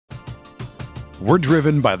We're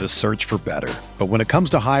driven by the search for better. But when it comes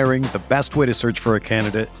to hiring, the best way to search for a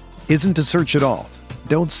candidate isn't to search at all.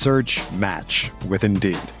 Don't search, match with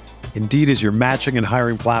Indeed. Indeed is your matching and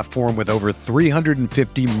hiring platform with over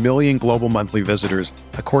 350 million global monthly visitors,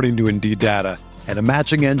 according to Indeed data, and a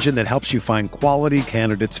matching engine that helps you find quality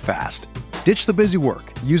candidates fast. Ditch the busy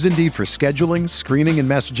work. Use Indeed for scheduling, screening, and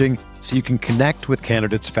messaging so you can connect with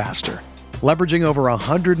candidates faster. Leveraging over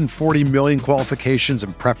 140 million qualifications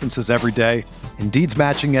and preferences every day, Indeed's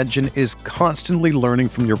matching engine is constantly learning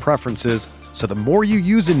from your preferences, so the more you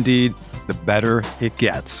use Indeed, the better it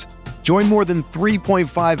gets. Join more than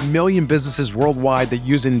 3.5 million businesses worldwide that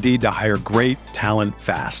use Indeed to hire great talent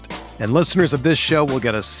fast. And listeners of this show will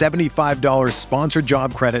get a $75 sponsored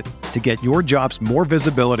job credit to get your jobs more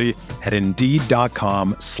visibility at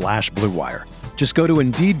Indeed.com/Blue Wire. Just go to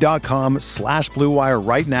Indeed.com/Blue Wire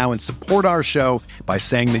right now and support our show by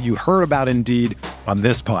saying that you heard about Indeed on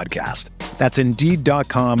this podcast. That's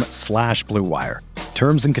Indeed.com/Blue Wire.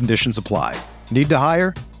 Terms and conditions apply. Need to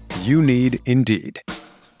hire? You need Indeed.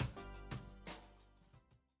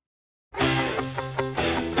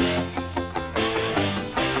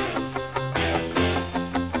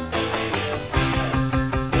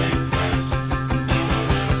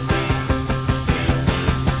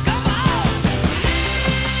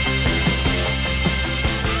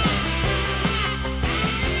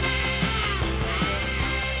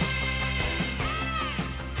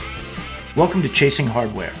 Welcome to Chasing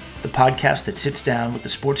Hardware, the podcast that sits down with the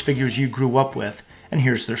sports figures you grew up with and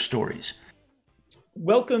hears their stories.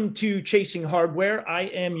 Welcome to Chasing Hardware. I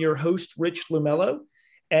am your host, Rich Lumello,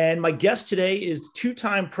 and my guest today is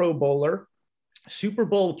two-time Pro Bowler, Super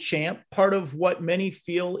Bowl champ, part of what many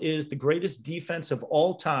feel is the greatest defense of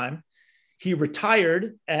all time. He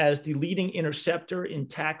retired as the leading interceptor and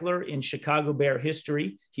tackler in Chicago Bear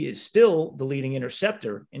history. He is still the leading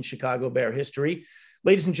interceptor in Chicago Bear history.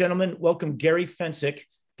 Ladies and gentlemen, welcome Gary Fencik.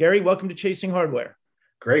 Gary, welcome to Chasing Hardware.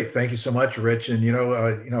 Great, thank you so much, Rich. And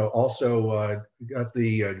also got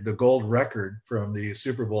the gold record from the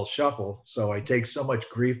Super Bowl Shuffle. So I take so much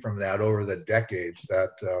grief from that over the decades that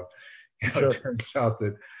Sure. It turns out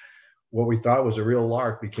that what we thought was a real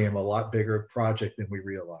lark became a lot bigger project than we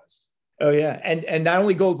realized. Oh yeah, and not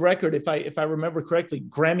only gold record, if I remember correctly,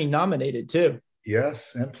 Grammy nominated too.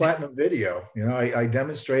 Yes, and platinum video. I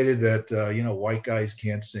demonstrated that, white guys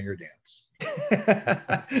can't sing or dance.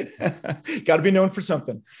 Got to be known for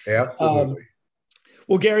something. Absolutely.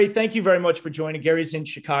 Well, Gary, thank you very much for joining. Gary's in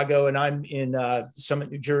Chicago and I'm in Summit,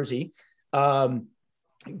 New Jersey.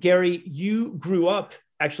 Gary, you grew up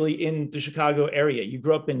actually in the Chicago area. You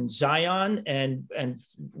grew up in Zion and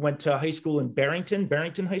went to high school in Barrington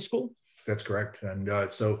High School. That's correct. And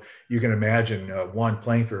so you can imagine, one,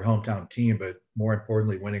 playing for your hometown team, but more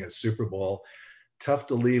importantly, winning a Super Bowl. Tough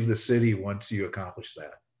to leave the city once you accomplish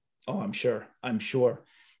that. Oh, I'm sure.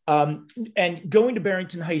 And going to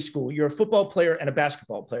Barrington High School, you're a football player and a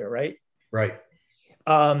basketball player, right? Right.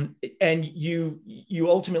 And you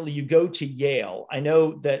ultimately go to Yale. I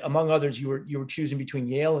know that among others, you were choosing between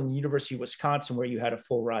Yale and the University of Wisconsin, where you had a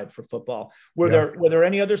full ride for football. Were there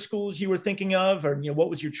any other schools you were thinking of, or what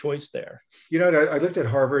was your choice there? I looked at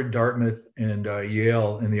Harvard, Dartmouth, and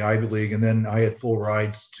Yale in the Ivy League, and then I had full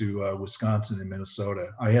rides to Wisconsin and Minnesota.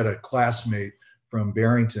 I had a classmate from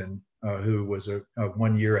Barrington who was a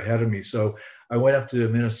 1 year ahead of me, so I went up to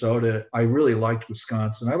Minnesota. I really liked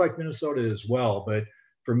Wisconsin. I liked Minnesota as well, but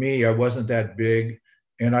for me, I wasn't that big.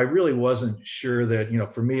 And I really wasn't sure that,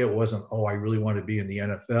 for me, it wasn't, I really want to be in the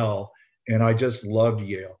NFL. And I just loved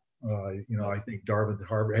Yale. I think Dartmouth and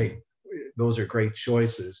Harvard, hey, those are great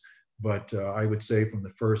choices. But I would say from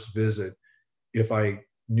the first visit, if I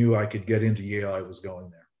knew I could get into Yale, I was going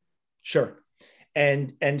there. Sure.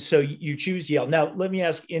 And so you choose Yale. Now, let me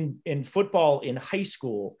ask, in football in high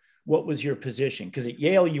school, what was your position? Because at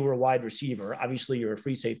Yale, you were a wide receiver. Obviously, you're a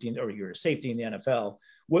free safety, or you're a safety in the NFL.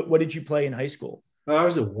 What did you play in high school? I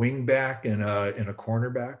was a wing back and a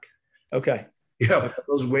cornerback. Okay.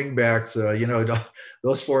 Those wing backs,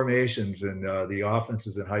 those formations and the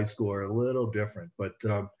offenses in high school are a little different. But,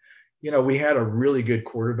 we had a really good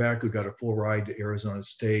quarterback who got a full ride to Arizona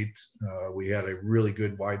State. We had a really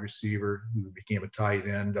good wide receiver who became a tight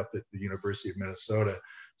end up at the University of Minnesota.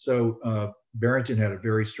 So Barrington had a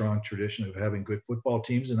very strong tradition of having good football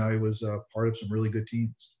teams, and I was part of some really good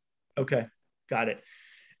teams. Okay, got it.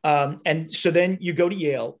 And so then you go to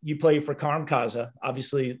Yale, you play for Karim Kaza,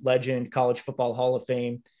 obviously legend, College Football Hall of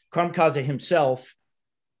Fame. Karim Kaza himself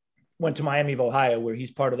went to Miami of Ohio, where he's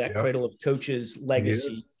part of that Cradle of Coaches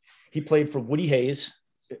legacy. He played for Woody Hayes.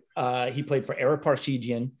 He played for Eric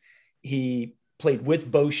Parsegian. He played with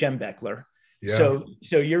Bo Schembechler. Yeah. So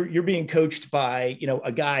you're being coached by,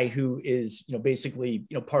 a guy who is, basically,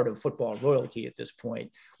 part of football royalty at this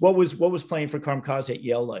point. What was playing for Carm Cause at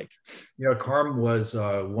Yale like? Carm was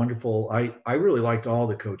wonderful. I really liked all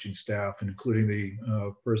the coaching staff, including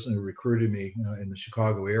the person who recruited me in the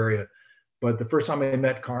Chicago area. But the first time I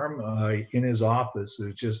met Carm in his office, it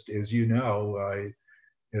was just, as you know,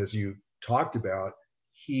 as you talked about,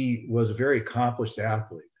 he was a very accomplished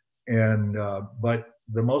athlete. And but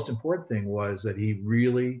the most important thing was that he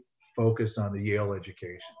really focused on the Yale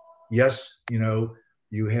education. Yes,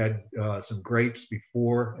 you had some greats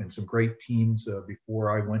before and some great teams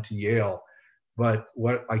before I went to Yale. But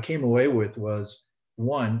what I came away with was,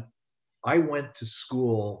 one, I went to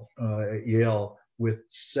school at Yale with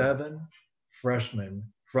 7 freshmen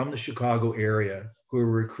from the Chicago area who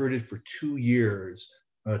were recruited for 2 years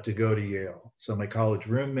to go to Yale. So my college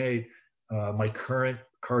roommate, my current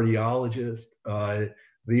cardiologist,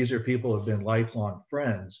 these are people who have been lifelong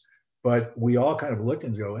friends. But we all kind of looked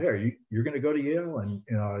and go, hey, you're going to go to Yale?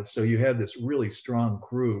 And so you had this really strong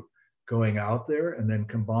group going out there, and then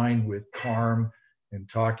combined with Carm and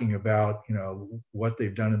talking about, what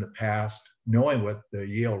they've done in the past, knowing what the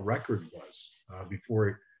Yale record was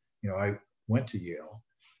before, I went to Yale,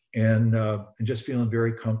 and just feeling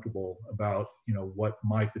very comfortable about, what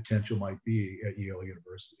my potential might be at Yale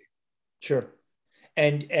University. Sure.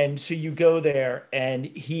 And so you go there, and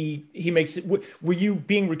he makes it. Were you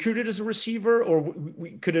being recruited as a receiver, or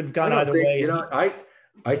we could have gone either way?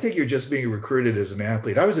 I think you're just being recruited as an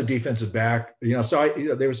athlete. I was a defensive back, so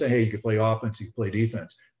they were saying, hey, you could play offense, you could play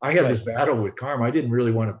defense. I had this battle with Carm. I didn't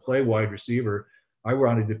really want to play wide receiver. I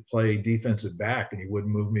wanted to play defensive back, and he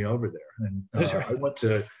wouldn't move me over there. And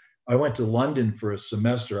I went to London for a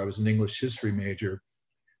semester. I was an English history major,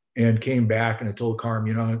 and came back, and I told Carm,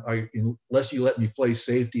 unless you let me play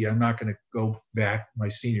safety, I'm not going to go back my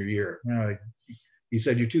senior year. He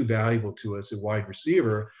said, you're too valuable to us at wide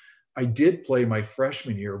receiver. I did play my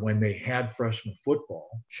freshman year when they had freshman football.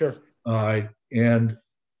 Sure. And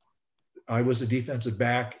I was a defensive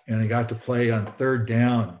back, and I got to play on third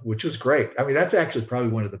down, which was great. I mean, that's actually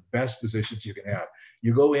probably one of the best positions you can have.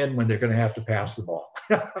 You go in when they're going to have to pass the ball.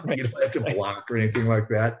 You don't have to block or anything like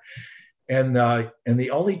that. And the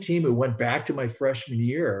only team who went back to my freshman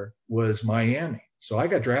year was Miami. So I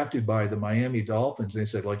got drafted by the Miami Dolphins. They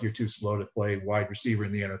said, you're too slow to play wide receiver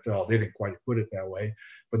in the NFL. They didn't quite put it that way.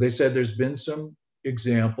 But they said there's been some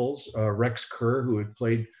examples. Rex Kerr, who had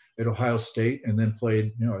played at Ohio State and then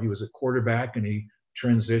played, he was a quarterback, and he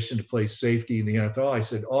transitioned to play safety in the NFL. I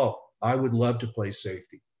said, I would love to play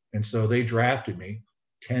safety. And so they drafted me,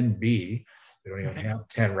 10B. They don't even have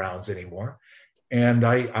 10 rounds anymore. And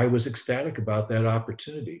I was ecstatic about that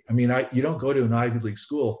opportunity. I mean, you don't go to an Ivy League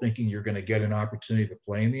school thinking you're going to get an opportunity to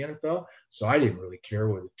play in the NFL. So I didn't really care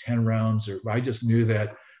whether 10 rounds or I just knew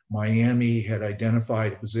that Miami had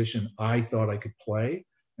identified a position I thought I could play,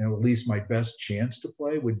 and at least my best chance to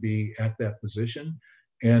play would be at that position.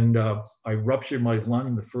 And I ruptured my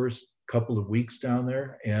lung the first couple of weeks down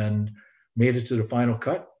there and made it to the final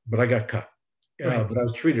cut, but I got cut. Right. But I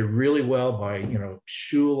was treated really well by,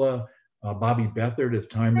 Shula, Bobby Beathard at the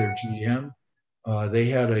time, their GM. They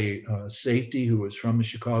had a safety who was from the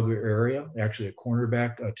Chicago area, actually a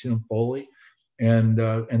cornerback, Tim Foley. And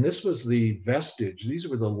this was the vestige. These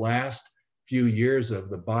were the last few years of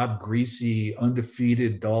the Bob Greasy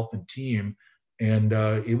undefeated Dolphin team. And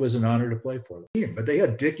it was an honor to play for them. But they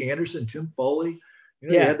had Dick Anderson, Tim Foley.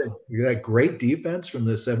 They had that great defense from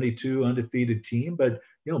the 72 undefeated team. But,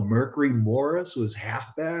 Mercury Morris was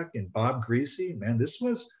halfback, and Bob Greasy. Man, this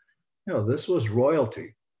was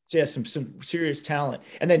royalty. So yeah, some serious talent.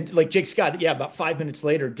 And then Jake Scott, about 5 minutes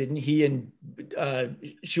later, didn't he and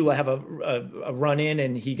Shula have a run in,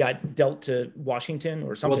 and he got dealt to Washington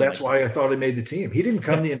or something? Well, that's why I thought he made the team. He didn't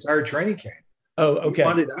come the entire training camp. Oh, okay. He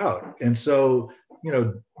wanted out. And so,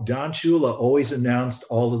 Don Shula always announced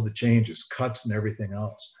all of the changes, cuts and everything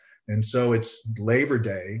else. And so it's Labor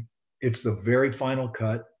Day. It's the very final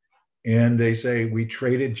cut. And they say, we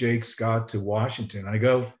traded Jake Scott to Washington. I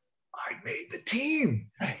go, I made the team.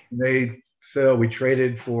 Right. So we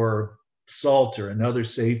traded for Salter, another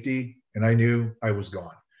safety, and I knew I was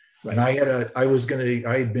gone. Right. And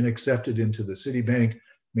I had been accepted into the Citibank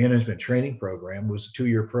management training program. It was a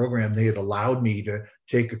 2-year program. They had allowed me to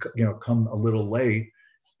come a little late,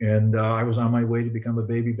 and I was on my way to become a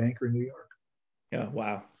baby banker in New York. Yeah,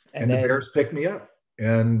 wow. And then the Bears picked me up,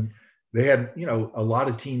 and they had, a lot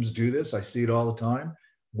of teams do this. I see it all the time.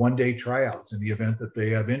 One-day tryouts in the event that they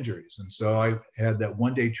have injuries. And so I had that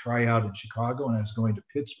one-day tryout in Chicago, and I was going to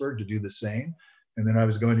Pittsburgh to do the same. And then I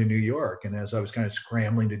was going to New York. And as I was kind of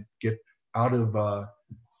scrambling to get out of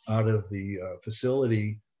out of the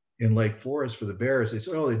facility in Lake Forest for the Bears. They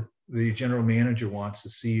said, "Oh, the general manager wants to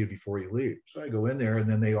see you before you leave." So I go in there, and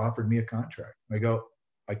then they offered me a contract.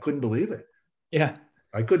 I couldn't believe it. Yeah.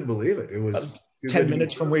 I couldn't believe it. It was 10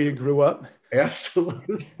 minutes from where you grew up.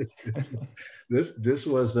 Absolutely. This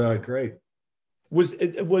was great. Was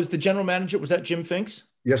the general manager, was that Jim Finks?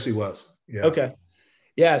 Yes, he was. Yeah. Okay.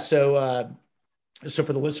 Yeah. So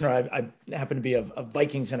for the listener, I happen to be a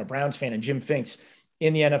Vikings and a Browns fan, and Jim Finks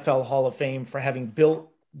in the NFL Hall of Fame for having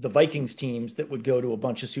built the Vikings teams that would go to a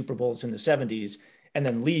bunch of Super Bowls in the 70s, and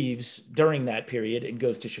then leaves during that period and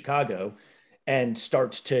goes to Chicago and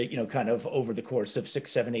starts to, kind of over the course of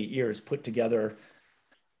 6, 7, 8 years, put together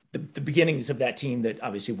the beginnings of that team that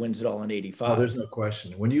obviously wins it all in 85. Oh, there's no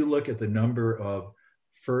question. When you look at the number of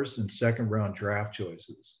first and second round draft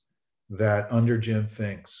choices that under Jim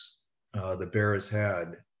Finks, the Bears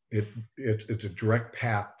had, it's a direct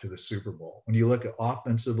path to the Super Bowl. When you look at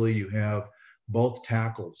offensively, you have both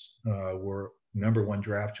tackles were number one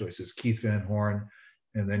draft choices, Keith Van Horn,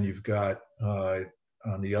 and then you've got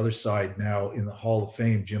on the other side now in the Hall of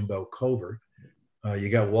Fame, Jimbo Covert. You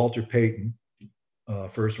got Walter Payton,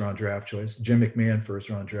 first round draft choice, Jim McMahon, first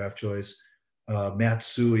round draft choice, Matt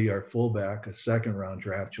Suhey, our fullback, a second round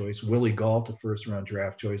draft choice, Willie Gault, a first round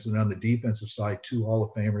draft choice, and on the defensive side, 2 Hall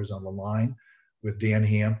of Famers on the line with Dan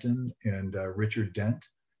Hampton and Richard Dent.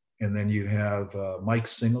 And then you have Mike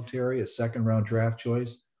Singletary, a second round draft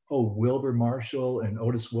choice. Oh, Wilbur Marshall and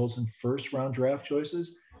Otis Wilson, first round draft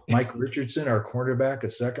choices. Mike Richardson, our cornerback, a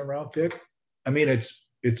second round pick. I mean,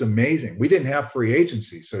 it's amazing. We didn't have free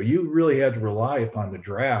agency, so you really had to rely upon the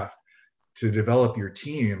draft to develop your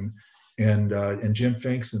team. And Jim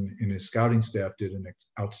Finks and his scouting staff did an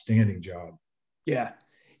outstanding job. Yeah,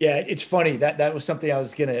 it's funny that was something I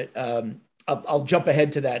was gonna. I'll jump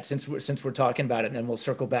ahead to that since we're talking about it, and then we'll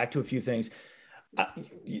circle back to a few things.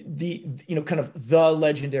 Kind of the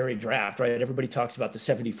legendary draft, right? Everybody talks about the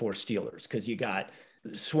 74 Steelers because you got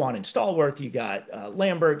Swan and Stallworth, you got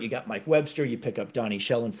Lambert, you got Mike Webster, you pick up Donnie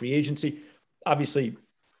Shell in free agency. Obviously,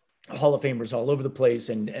 Hall of Famers all over the place,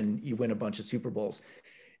 and you win a bunch of Super Bowls.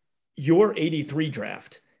 Your 83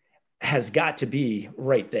 draft has got to be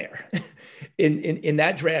right there. In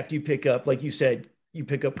that draft, you pick up, like you said, you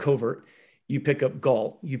pick up Covert, you pick up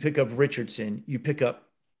Gault, you pick up Richardson, you pick up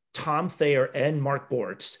Tom Thayer and Mark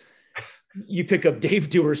Bortz, you pick up Dave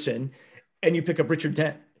Duerson, and you pick up Richard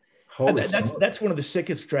Dent. That's one of the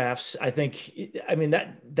sickest drafts, I think. I mean,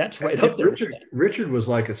 that's right up there. Richard was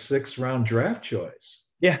like a 6th round draft choice.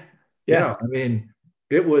 Yeah. I mean,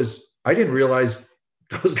 I didn't realize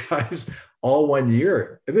those guys all one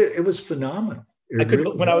year. It was phenomenal.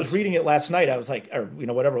 When I was reading it last night, I was like, or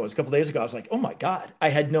whatever it was, a couple of days ago, I was like, oh my God, I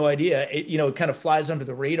had no idea. It kind of flies under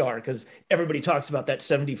the radar because everybody talks about that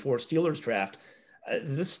 74 Steelers draft.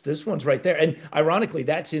 This one's right there. And ironically,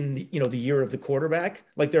 that's in the year of the quarterback.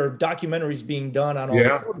 Like there are documentaries being done on all the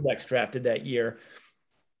quarterbacks drafted that year.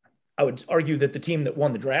 I would argue that the team that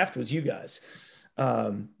won the draft was you guys.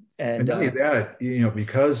 And not only that,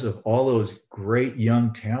 because of all those great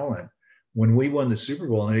young talent, when we won the Super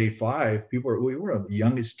Bowl in '85, we were the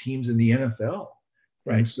youngest teams in the NFL.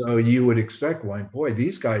 Right. And so you would expect, well, boy,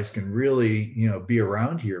 these guys can really, be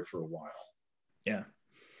around here for a while. Yeah.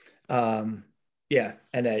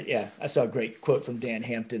 And I saw a great quote from Dan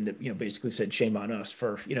Hampton that, basically said, shame on us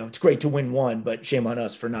for, it's great to win one, but shame on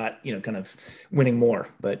us for not, kind of winning more,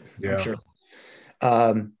 but yeah.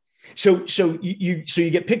 I'm sure. So you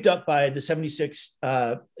get picked up by the 76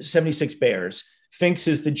 Bears. Finks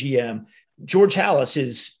is the GM. George Halas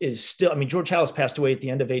is still, George Halas passed away at the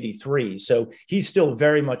end of '83. So he's still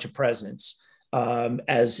very much a presence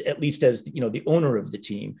as the owner of the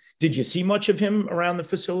team. Did you see much of him around the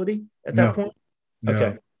facility at that point? No.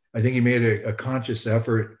 Okay. I think he made a conscious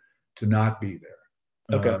effort to not be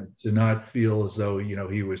there. Okay. To not feel as though,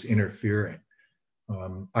 he was interfering.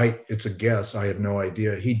 It's a guess. I have no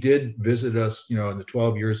idea. He did visit us, in the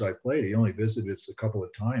 12 years I played. He only visited us a couple of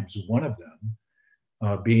times. One of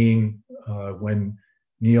them being when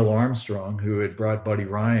Neil Armstrong, who had brought Buddy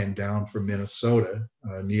Ryan down from Minnesota.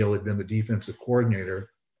 Neil had been the defensive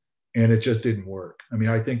coordinator, and it just didn't work.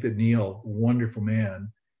 I think that Neil, wonderful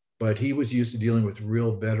man, but he was used to dealing with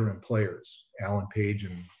real veteran players, Alan Page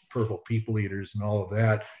and Purple People Eaters and all of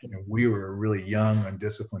that. We were a really young,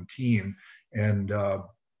 undisciplined team. And,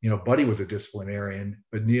 Buddy was a disciplinarian,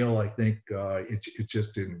 but Neil, I think it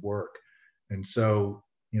just didn't work. And so,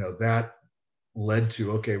 that led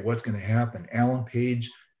to, okay, what's going to happen? Alan Page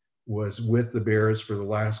was with the Bears for the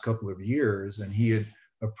last couple of years, and he had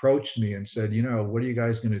approached me and said, what are you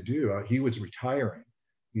guys going to do? He was retiring.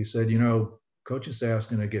 He said, coaching staff's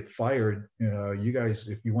going to get fired. You guys,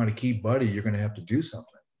 if you want to keep Buddy, you're going to have to do something.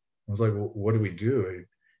 I was like, well, what do we do?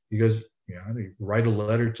 He goes, write a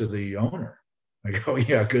letter to the owner. I go,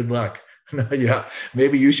 yeah, good luck. No, yeah,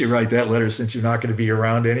 maybe you should write that letter since you're not going to be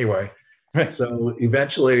around anyway. Right. So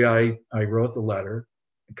eventually I wrote the letter,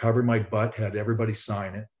 covered my butt, had everybody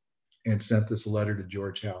sign it, and sent this letter to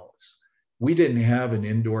George Halas. We didn't have an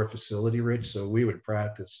indoor facility, Rich, so we would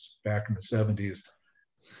practice back in the 70s.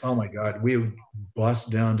 Oh my God, we would bus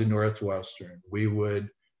down to Northwestern. We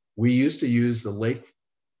used to use the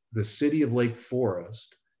city of Lake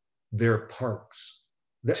Forest, their parks.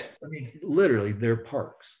 Literally their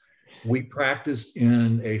parks. We practiced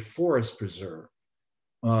in a forest preserve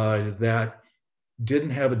that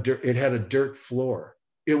didn't have it had a dirt floor.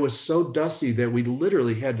 It was so dusty that we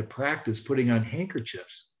literally had to practice putting on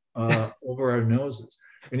handkerchiefs over our noses.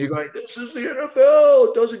 And you're going, this is the NFL,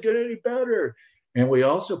 it doesn't get any better. And we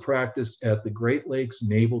also practiced at the Great Lakes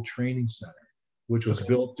Naval Training Center, which was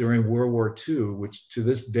built during World War II, which to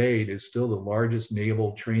this date is still the largest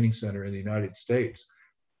naval training center in the United States.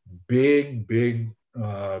 Big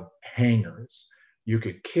hangars. You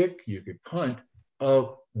could kick, you could punt.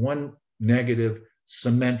 One negative,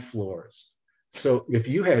 cement floors. So if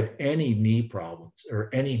you had any knee problems or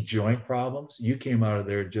any joint problems, you came out of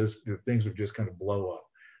there the things would just kind of blow up.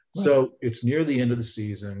 Right. So it's near the end of the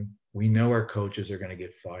season. We know our coaches are going to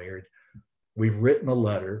get fired. We've written a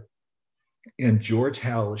letter, and George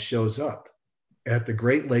Halas shows up at the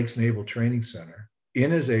Great Lakes Naval Training Center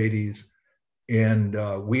in his 80s.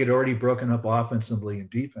 And we had already broken up offensively and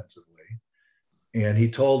defensively. And he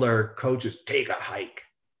told our coaches, take a hike.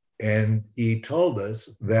 And he told us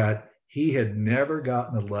that he had never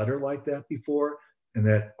gotten a letter like that before, and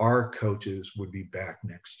that our coaches would be back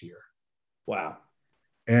next year. Wow.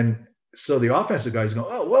 And so the offensive guys go,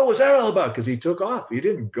 oh, what was that all about? Because he took off. He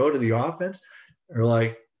didn't go to the offense. They're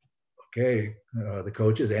like, okay, the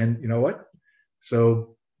coaches. And you know what?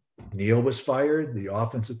 So Neil was fired. The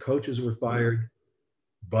offensive coaches were fired.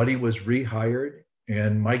 Buddy was rehired.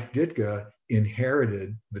 And Mike Ditka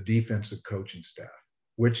inherited the defensive coaching staff,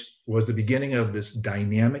 which was the beginning of this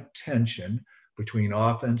dynamic tension between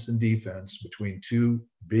offense and defense, between two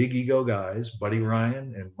big ego guys, Buddy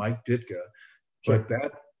Ryan and Mike Ditka. Sure. But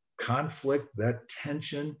that conflict, that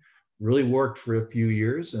tension really worked for a few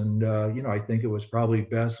years. And, I think it was probably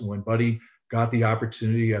best when Buddy got the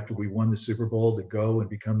opportunity after we won the Super Bowl to go and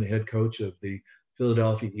become the head coach of the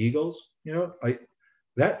Philadelphia Eagles.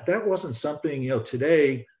 That wasn't something,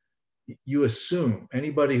 today you assume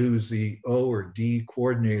anybody who's the O or D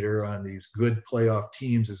coordinator on these good playoff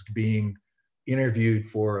teams is being interviewed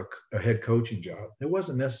for a head coaching job. It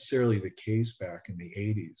wasn't necessarily the case back in the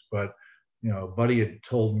 80s, but, Buddy had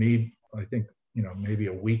told me, I think, maybe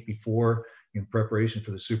a week before in preparation for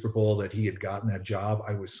the Super Bowl that he had gotten that job.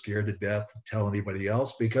 I was scared to death to tell anybody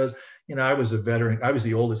else because, I was a veteran. I was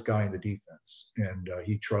the oldest guy in the defense, and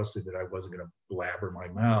he trusted that I wasn't going to blabber my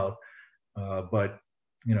mouth. But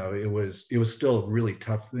it was still a really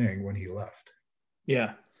tough thing when he left.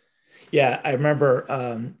 Yeah. I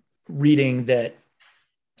remember reading that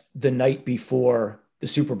the night before the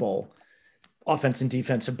Super Bowl, offense and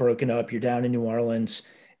defense have broken up. You're down in New Orleans,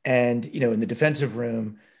 and in the defensive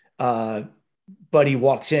room, Buddy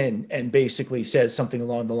walks in and basically says something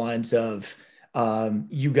along the lines of,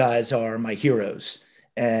 "You guys are my heroes."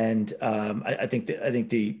 And I think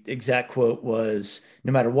the exact quote was,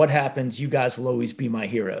 "No matter what happens, you guys will always be my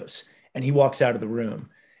heroes." And he walks out of the room.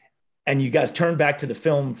 And you guys turn back to the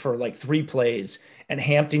film for like 3 plays, and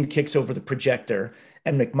Hampton kicks over the projector,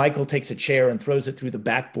 and McMichael takes a chair and throws it through the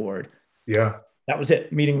backboard. Yeah. That was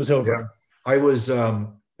it. Meeting was over. Yeah. I was, and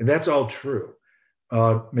that's all true.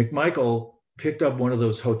 McMichael picked up one of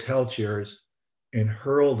those hotel chairs and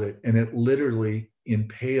hurled it, and it literally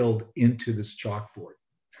impaled into this chalkboard.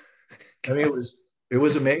 I mean, it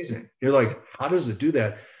was amazing. You're like, how does it do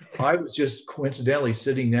that? I was just coincidentally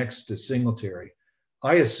sitting next to Singletary.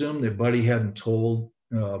 I assumed that Buddy hadn't told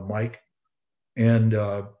Mike. And,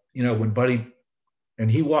 when Buddy, and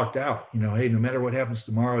he walked out, hey, no matter what happens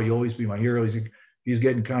tomorrow, you'll always be my hero. He's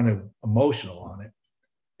getting kind of emotional on it.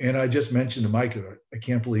 And I just mentioned to Mike, I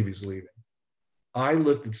can't believe he's leaving. I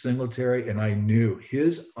looked at Singletary and I knew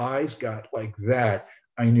his eyes got like that.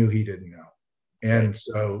 I knew he didn't know. And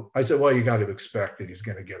so I said, well, you got to expect that he's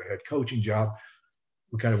going to get a head coaching job.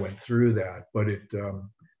 We kind of went through that, but the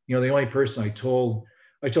only person I told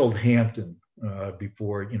Hampton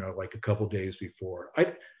before, like a couple of days before,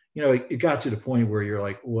 it got to the point where you're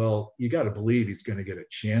like, well, you got to believe he's going to get a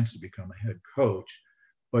chance to become a head coach,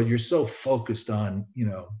 but you're so focused on,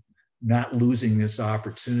 not losing this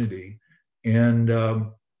opportunity. And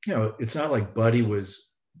it's not like Buddy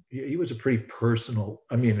he was a pretty personal.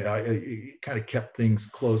 I mean, he kind of kept things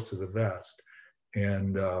close to the vest,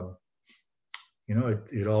 and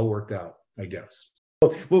it all worked out, I guess.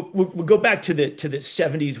 We'll go back to the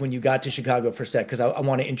 70s when you got to Chicago for a sec, because I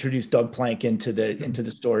want to introduce Doug Plank into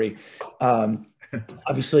the story.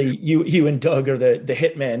 Obviously, you and Doug are the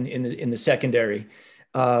hitmen in the secondary.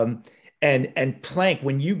 And Plank,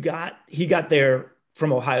 when he got there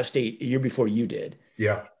from Ohio State a year before you did.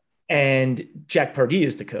 Yeah. And Jack Pardee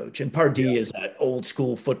is the coach, and Pardee is that old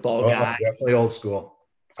school football guy. Definitely old school.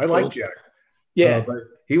 I like Jack. Yeah, but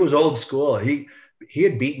he was old school. He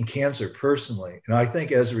had beaten cancer personally, and I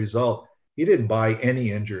think as a result, he didn't buy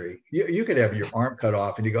any injury. You could have your arm cut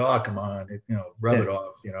off, and you go, "Oh, come on, rub it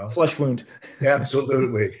off." Flesh wound.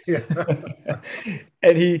 Absolutely. Yeah.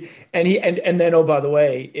 and then, oh, by the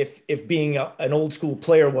way, if being an old school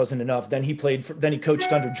player wasn't enough, then he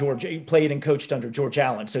coached under George. He played and coached under George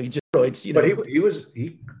Allen. So he just, But he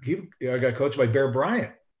got coached by Bear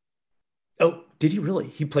Bryant. Oh, did he really?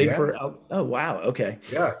 He played for. Oh, wow. Okay.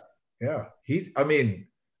 Yeah.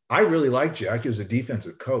 I really liked Jack. He was a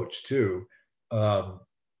defensive coach too.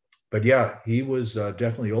 But yeah, he was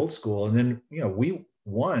definitely old school. And then, we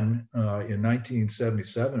won in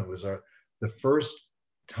 1977. It was the first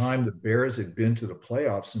time the Bears had been to the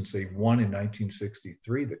playoffs since they won in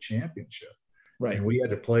 1963, the championship. Right. And we had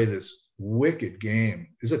to play this wicked game.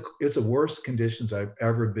 It's the worst conditions I've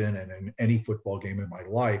ever been in any football game in my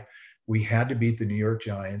life. We had to beat the New York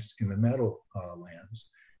Giants in the Meadowlands,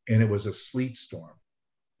 and it was a sleet storm.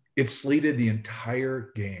 It sleeted the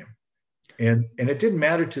entire game. And it didn't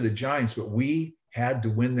matter to the Giants, but we had to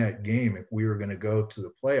win that game if we were going to go to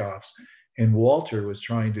the playoffs. And Walter was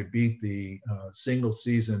trying to beat the single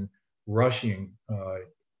season rushing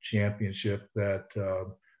championship that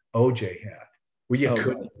OJ had, where you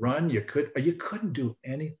couldn't run, you couldn't do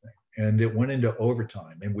anything. And it went into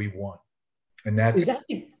overtime, and we won. And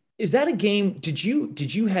is that a game? Did you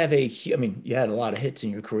have you had a lot of hits in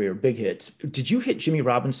your career, big hits. Did you hit Jimmy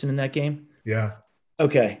Robinson in that game? Yeah.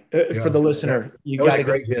 Okay. For the listener, it was a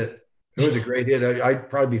great hit. It was a great hit. I'd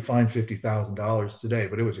probably be fined $50,000 today,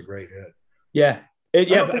 but it was a great hit. Yeah. It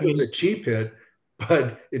was a cheap hit,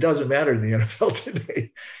 but it doesn't matter in the NFL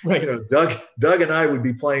today. Right. Doug and I would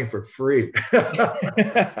be playing for free.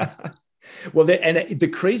 Well,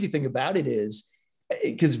 the crazy thing about it is,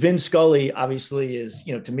 because Vin Scully obviously is,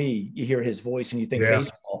 to me, you hear his voice and you think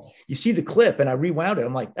baseball. You see the clip, and I rewound it.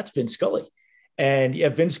 I'm like, that's Vin Scully. And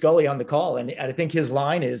Vin Scully on the call. And I think his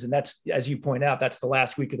line is, and that's, as you point out, that's the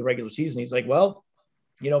last week of the regular season. He's like, well,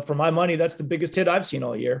 for my money, that's the biggest hit I've seen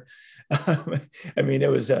all year. It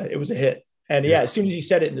was a hit. And as soon as you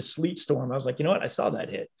said it in the sleet storm, I was like, you know what? I saw that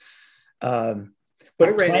hit. But I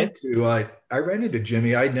ran into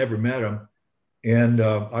Jimmy. I'd never met him. And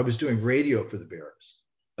I was doing radio for the Bears.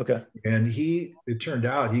 Okay. And it turned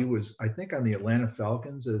out he was, I think, on the Atlanta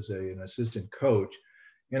Falcons as an assistant coach.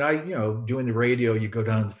 And I, doing the radio, you go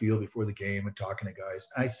down to the field before the game and talking to guys.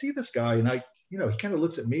 And I see this guy, and he kind of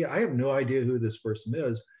looks at me. I have no idea who this person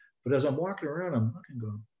is. But as I'm walking around, I'm looking,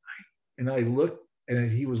 going, and I look, and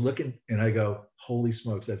he was looking, and I go, holy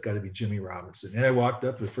smokes, that's got to be Jimmy Robinson. And I walked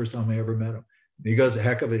up the first time I ever met him. And he goes, a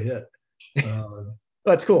heck of a hit.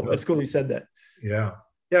 That's cool. That's cool he said that. Yeah,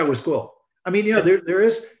 it was cool. There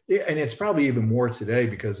is, and it's probably even more today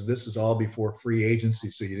because this is all before free agency,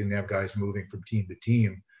 so you didn't have guys moving from team to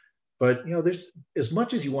team. But there's, as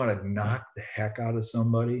much as you want to knock the heck out of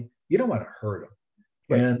somebody, you don't want to hurt them.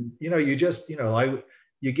 Right. And you just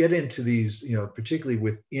you get into these, particularly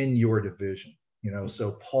within your division.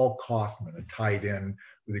 So Paul Kaufman, a tight end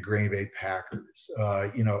with the Green Bay Packers,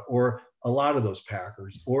 or a lot of those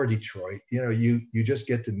Packers or Detroit, you just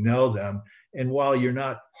get to know them. And while you're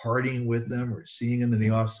not partying with them or seeing them in the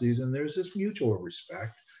off season, there's this mutual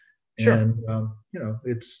respect. Sure. And,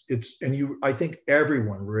 I think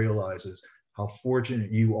everyone realizes how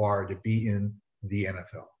fortunate you are to be in the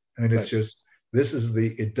NFL. And it's just,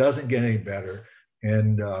 it doesn't get any better.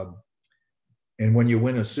 And when you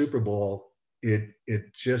win a Super Bowl,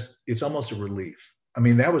 it's almost a relief.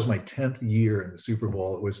 That was my 10th year in the Super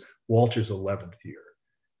Bowl. It was Walter's 11th year.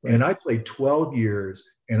 Right. And I played 12 years,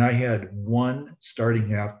 and I had one starting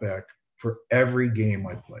halfback for every game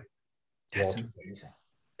I played. That's amazing.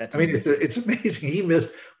 It's amazing. He missed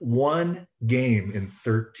one game in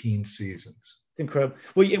 13 seasons. It's incredible.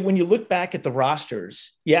 Well, when you look back at the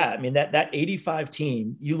rosters, that 85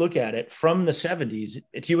 team, you look at it from the 70s,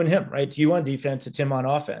 it's you and him, right? It's you on defense, it's him on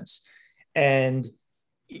offense. And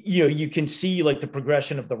you can see like the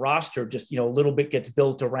progression of the roster, just, a little bit gets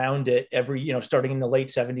built around it every, starting in the late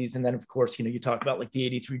 70s. And then of course, you talk about like the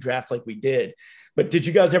 83 draft, like we did, but did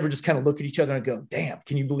you guys ever just kind of look at each other and go, damn,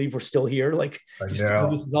 can you believe we're still here? Like, just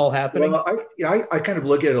this is all happening. Well, I kind of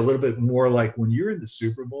look at it a little bit more like when you're in the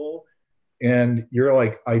Super Bowl and you're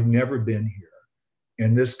like, I've never been here,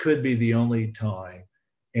 and this could be the only time.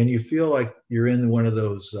 And you feel like you're in one of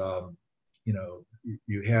those,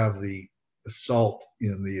 you have the salt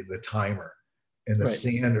in the timer, and the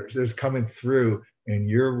Sanders is coming through, and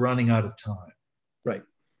you're running out of time. Right.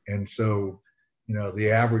 And so, the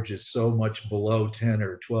average is so much below 10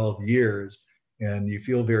 or 12 years, and you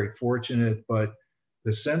feel very fortunate. But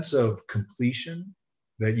the sense of completion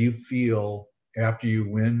that you feel after you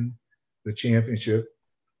win the championship,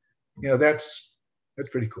 that's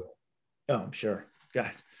pretty cool. Oh, I'm sure.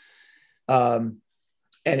 God. And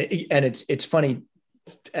it's funny.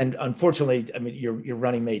 And unfortunately, I mean, your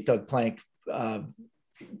running mate, Doug Plank,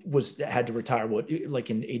 had to retire, like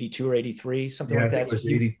in 82 or 83, something like that? I think it was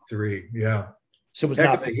 83. Yeah. So it was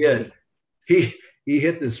not a hit. He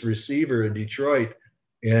hit this receiver in Detroit,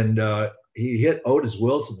 and he hit Otis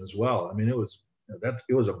Wilson as well. I mean, it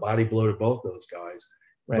was a body blow to both those guys.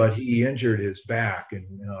 Right. But he injured his back and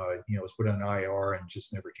was put on IR and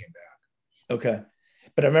just never came back. Okay.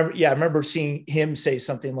 But I remember seeing him say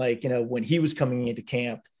something like, when he was coming into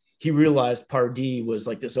camp, he realized Pardee was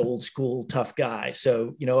like this old school tough guy.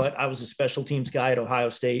 So, what? I was a special teams guy at Ohio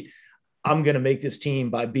State. I'm going to make this team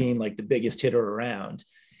by being like the biggest hitter around.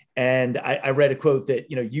 And I read a quote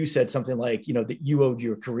that, you said something like, that you owed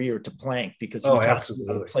your career to Plank because he taught you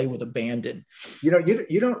how to play with abandon. You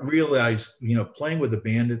don't realize, playing with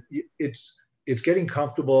abandon, it's getting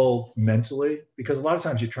comfortable mentally, because a lot of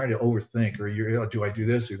times you're trying to overthink, or do I do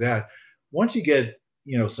this or that? Once you get,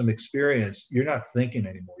 some experience, you're not thinking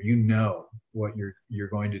anymore. You know what you're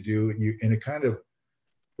going to do, and it kind of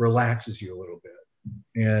relaxes you a little bit.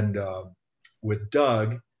 And with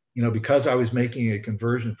Doug, because I was making a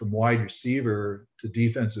conversion from wide receiver to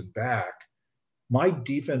defensive back, my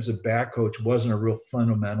defensive back coach wasn't a real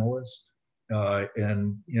fundamentalist.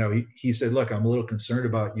 And he said, look, I'm a little concerned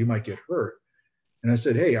about you might get hurt. And I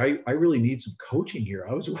said, hey, I really need some coaching here.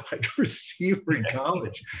 I was a wide receiver in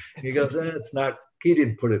college. And he goes, it's not, he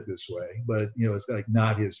didn't put it this way, but it's like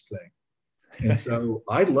not his thing. And so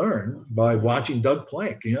I learned by watching Doug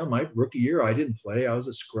Plank. My rookie year, I didn't play. I was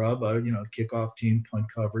a scrub, kickoff team, punt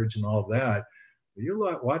coverage and all of that. But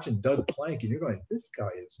you're watching Doug Plank and you're going, this guy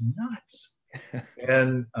is nuts.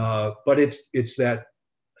 And, but it's that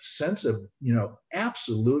sense of,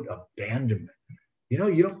 absolute abandonment. You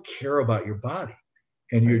don't care about your body,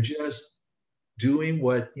 and you're just doing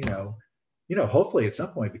what, hopefully at some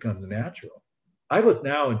point becomes natural. I look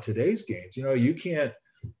now in today's games,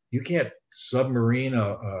 you can't submarine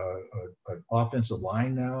an offensive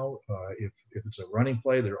line now. If it's a running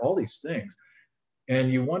play, there are all these things.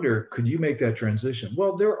 And you wonder, could you make that transition?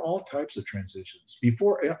 Well, there are all types of transitions.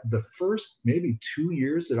 Before the first maybe 2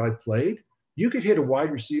 years that I played, you could hit a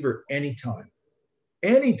wide receiver anytime.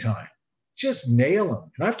 Just nail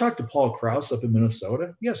him. And I've talked to Paul Krause up in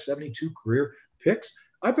Minnesota. He has 72 career picks.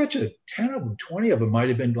 I bet you 10 of them, 20 of them might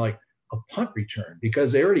have been like a punt return,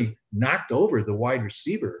 because they already knocked over the wide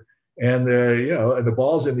receiver, and the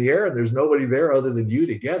ball's in the air and there's nobody there other than you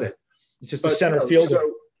to get it. It's just a center fielder.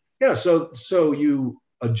 So you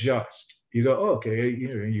adjust. You go, okay,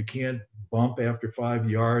 you can't bump after 5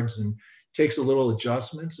 yards, and takes a little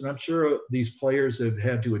adjustments. And I'm sure these players have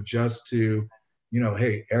had to adjust to,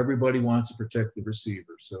 hey, everybody wants to protect the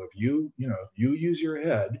receiver. So if you use your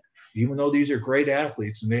head, even though these are great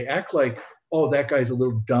athletes, and they act like, oh, that guy's a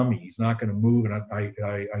little dummy, he's not going to move, and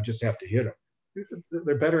I just have to hit him.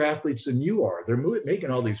 They're better athletes than you are. They're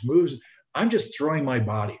making all these moves. I'm just throwing my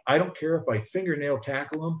body. I don't care if I fingernail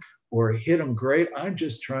tackle them or hit them great. I'm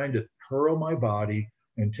just trying to hurl my body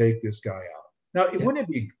and take this guy out. Now, wouldn't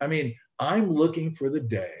it be, I'm looking for the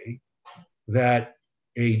day that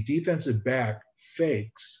a defensive back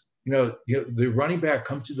fakes, the running back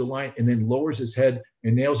comes to the line and then lowers his head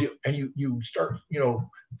and nails you, and you start,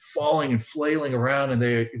 falling and flailing around, and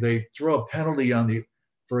they throw a penalty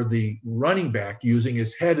for the running back using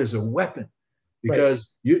his head as a weapon,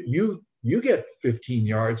 because you get 15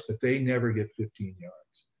 yards, but they never get 15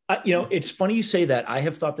 yards. It's funny you say that. I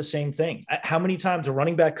have thought the same thing. How many times a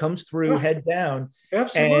running back comes through head down?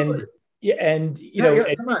 Absolutely.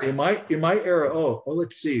 Come on. In my era,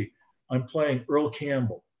 let's see. I'm playing Earl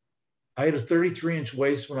Campbell. I had a 33-inch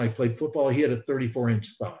waist when I played football. He had a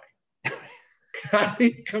 34-inch thigh.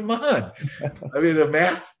 Come on. The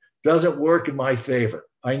math doesn't work in my favor.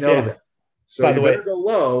 I know that. So you better go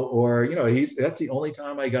low, or that's the only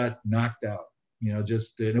time I got knocked out. And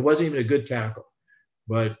it wasn't even a good tackle,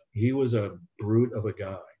 but he was a brute of a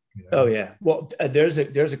guy. Oh yeah. Well, there's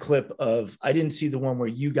a clip of, I didn't see the one where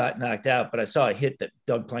you got knocked out, but I saw a hit that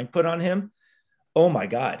Doug Plank put on him. Oh my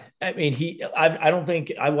God. I mean, I don't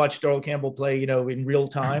think I watched Darrell Campbell play, in real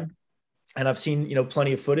time, and I've seen,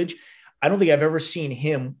 plenty of footage. I don't think I've ever seen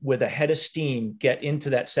him with a head of steam get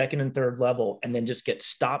into that second and third level and then just get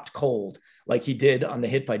stopped cold like he did on the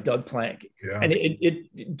hit by Doug Plank. Yeah.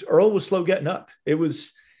 And Earl was slow getting up.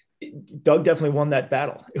 Doug definitely won that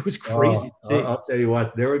battle. It was crazy. I'll tell you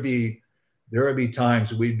what, there would be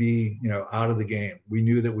times we'd be, out of the game. We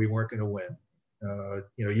knew that we weren't going to win.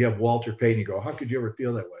 You have Walter Payton, you go, how could you ever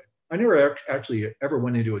feel that way? I never actually ever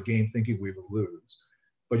went into a game thinking we would lose,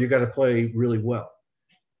 but you got to play really well.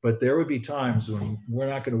 But there would be times when we're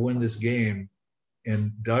not going to win this game,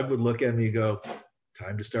 and Doug would look at me and go,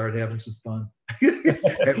 time to start having some fun.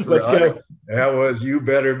 Let's go. That was, you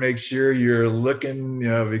better make sure you're looking,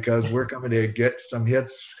 because we're coming to get some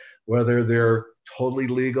hits, whether they're totally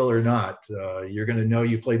legal or not. You're going to know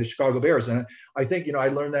you play the Chicago Bears. And I think, I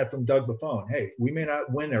learned that from Doug Buffone. Hey, we may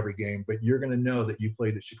not win every game, but you're going to know that you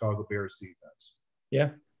played the Chicago Bears defense. Yeah.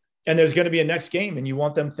 And there's going to be a next game, and you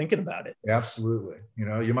want them thinking about it. Absolutely.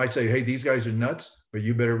 You might say, hey, these guys are nuts, but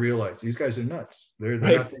you better realize these guys are nuts. They're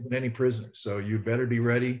not taking any prisoners. So you better be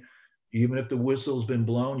ready. Even if the whistle's been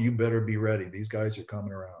blown, you better be ready. These guys are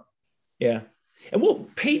coming around. Yeah.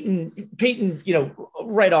 And Peyton,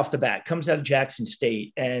 right off the bat comes out of Jackson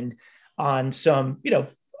State, and on some,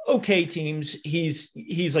 okay teams, he's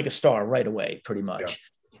like a star right away, pretty much. Yeah.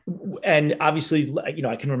 And obviously,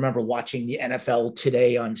 I can remember watching the NFL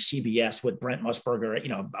Today on CBS with Brent Musburger.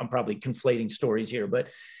 I'm probably conflating stories here, but,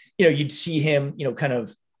 you'd see him, kind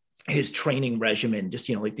of his training regimen, just,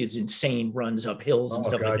 like these insane runs up hills and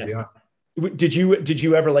stuff like that. Yeah. Did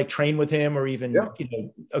you ever like train with him or even,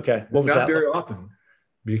 okay. What was that? Not very often,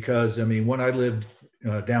 because when I lived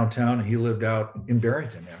downtown, and he lived out in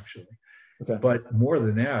Barrington, actually. Okay. But more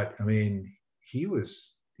than that,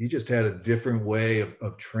 he just had a different way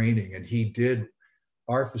of training, and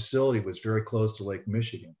our facility was very close to Lake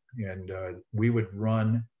Michigan, and we would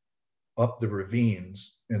run up the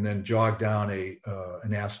ravines and then jog down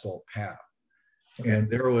an asphalt path. Okay. And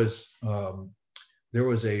there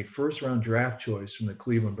was a first round draft choice from the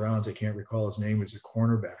Cleveland Browns. I can't recall his name. He was a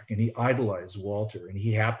cornerback, and he idolized Walter, and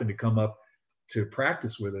he happened to come up to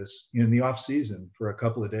practice with us in the off season for a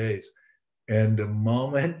couple of days. And the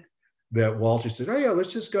moment that Walter said, oh yeah,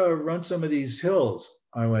 let's just go run some of these hills,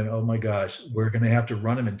 I went, oh my gosh, we're going to have to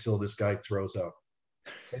run him until this guy throws up.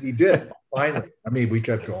 And he did, finally. We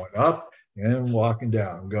kept going up and walking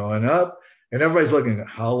down, going up, and everybody's looking,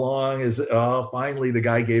 how long is it? Oh, finally the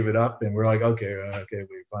guy gave it up, and we're like, okay,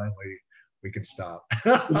 we can stop.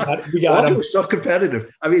 We got Walter was so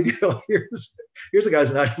competitive. Here's a guy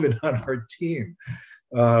who's not even on our team.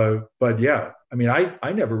 But yeah,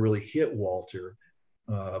 I never really hit Walter.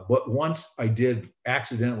 But once I did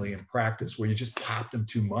accidentally in practice, where you just popped him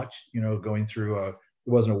too much, going through it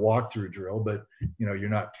wasn't a walkthrough drill, but you're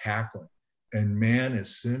not tackling. And man,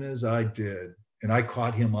 as soon as I did, and I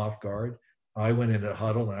caught him off guard, I went into the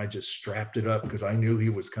huddle and I just strapped it up because I knew he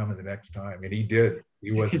was coming the next time, and he did.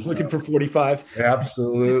 He's looking for 45.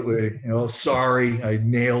 Absolutely. Sorry, I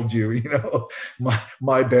nailed you.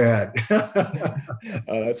 My bad.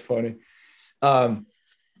 Oh, that's funny. And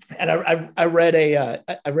I read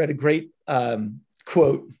a great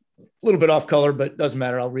quote, a little bit off color, but doesn't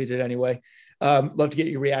matter. I'll read it anyway. Love to get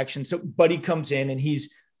your reaction. So Buddy comes in and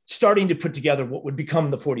he's starting to put together what would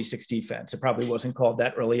become the 46 defense. It probably wasn't called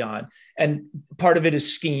that early on. And part of it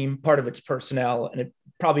is scheme, part of it's personnel, and it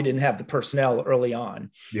probably didn't have the personnel early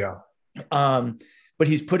on. Yeah. But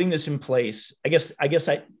he's putting this in place. I guess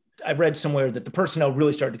I read somewhere that the personnel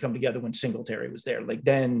really started to come together when Singletary was there. Like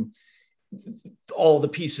then all the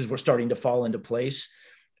pieces were starting to fall into place.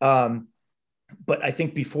 But I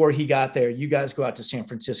think before he got there, you guys go out to San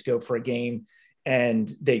Francisco for a game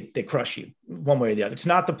and they crush you one way or the other. It's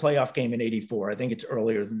not the playoff game in '84. I think it's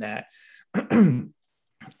earlier than that.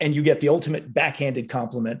 And you get the ultimate backhanded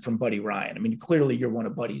compliment from Buddy Ryan. Clearly you're one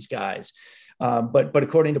of Buddy's guys. But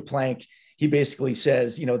according to Plank, he basically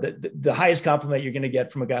says, the highest compliment you're going to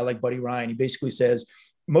get from a guy like Buddy Ryan, he basically says,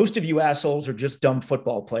 most of you assholes are just dumb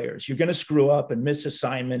football players. You're going to screw up and miss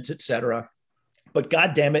assignments, et cetera. But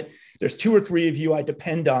God damn it, there's 2 or 3 of you I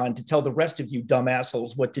depend on to tell the rest of you dumb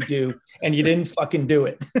assholes what to do, and you didn't fucking do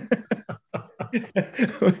it.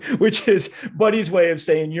 Which is Buddy's way of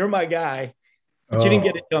saying, you're my guy, but you didn't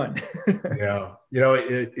get it done. Yeah.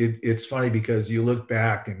 It's funny because you look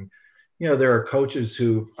back and, there are coaches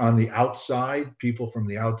who on the outside, people from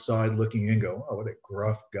the outside looking in go, oh, what a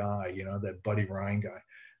gruff guy, that Buddy Ryan guy.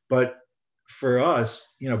 But for us,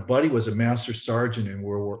 Buddy was a master sergeant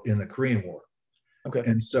in the Korean War. Okay.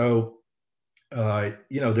 And so,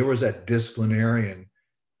 there was that disciplinarian,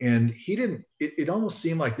 and he didn't, it almost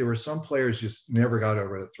seemed like there were some players just never got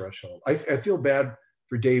over the threshold. I feel bad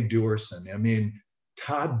for Dave Duerson. I mean,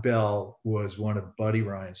 Todd Bell was one of Buddy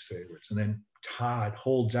Ryan's favorites. And then Todd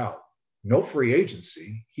holds out. No free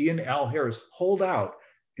agency. He and Al Harris hold out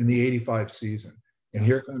in the 85 season. And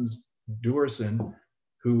here comes Duerson,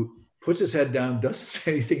 who puts his head down, doesn't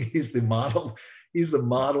say anything. He's the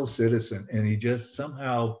model citizen. And he just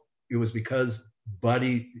somehow, it was because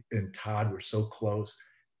Buddy and Todd were so close.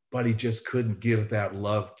 Buddy just couldn't give that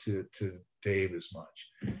love to Dave as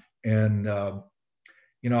much. And,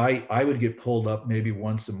 I would get pulled up maybe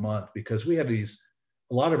once a month because we had a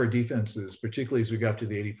lot of our defenses, particularly as we got to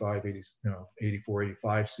the 84,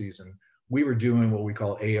 85 season, we were doing what we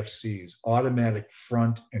call AFCs, automatic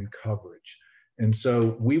front and coverage. And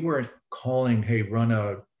so we weren't calling, hey, run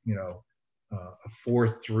a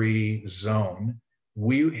 4-3 zone.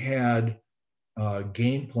 We had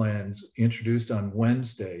game plans introduced on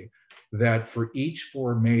Wednesday that for each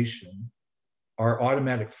formation, our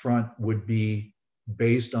automatic front would be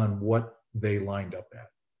based on what they lined up at.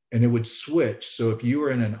 And it would switch. So if you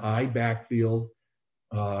were in an I backfield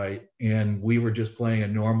and we were just playing a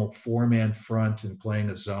normal 4-man front and playing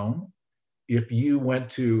a zone, if you went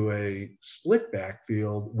to a split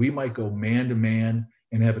backfield, we might go man to man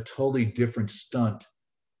and have a totally different stunt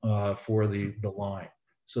for the line.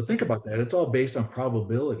 So think about that. It's all based on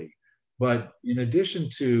probability. But in addition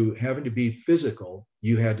to having to be physical,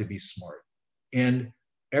 you had to be smart. And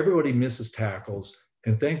everybody misses tackles.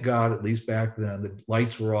 And thank God, at least back then, the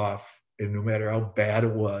lights were off. And no matter how bad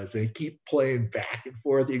it was, they keep playing back and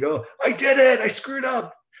forth. You go, I did it. I screwed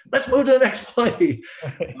up. Let's move to the next play.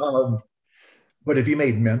 But if you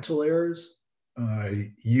made mental errors,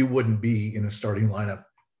 you wouldn't be in a starting lineup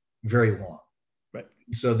very long. Right.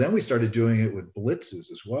 So then we started doing it with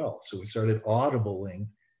blitzes as well. So we started audibling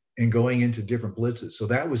and going into different blitzes. So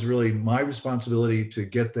that was really my responsibility to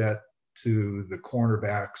get that to the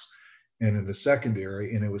cornerbacks and in the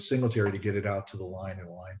secondary, and it was Singletary to get it out to the line and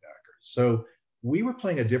the linebackers. So we were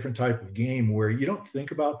playing a different type of game where you don't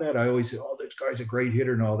think about that. I always say, oh, this guy's a great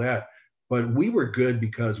hitter and all that. But we were good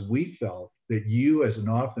because we felt that you as an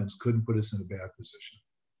offense couldn't put us in a bad position.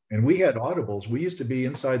 And we had audibles. We used to be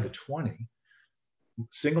inside the 20.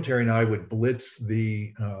 Singletary and I would blitz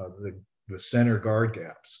the center guard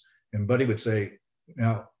gaps. And Buddy would say,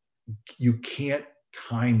 now, you can't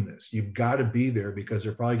time this. You've got to be there because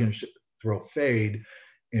they're probably going to throw fade,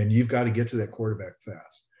 and you've got to get to that quarterback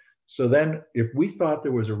fast. So then if we thought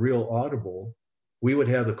there was a real audible, we would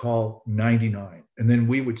have the call 99. And then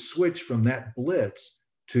we would switch from that blitz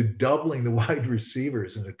to doubling the wide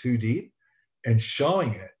receivers in the 2 deep and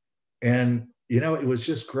showing it. And, it was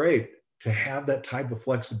just great to have that type of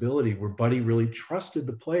flexibility where Buddy really trusted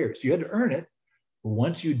the players. You had to earn it, but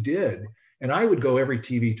once you did, and I would go every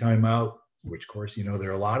TV timeout, which of course, there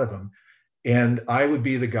are a lot of them. And I would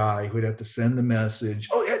be the guy who would have to send the message,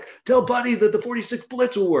 oh, yeah, tell Buddy that the 46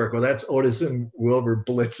 blitz will work. Well, that's Otis and Wilbur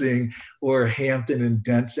blitzing, or Hampton and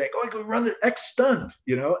Dent saying, oh, I could run the X stunt,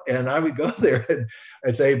 and I would go there and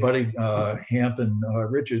I'd say, hey, Buddy, Hampton,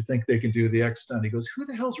 Richard think they can do the X stunt. He goes, who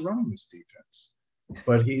the hell's running this defense?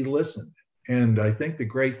 But he listened. And I think the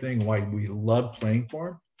great thing why we loved playing for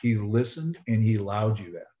him, he listened and he allowed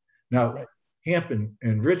you that. Now, right. Hampton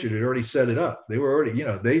and Richard had already set it up. They were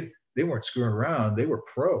already, they weren't screwing around. They were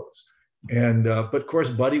pros. And, but of course,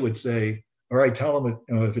 Buddy would say, all right, tell them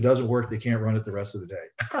if it doesn't work, they can't run it the rest of the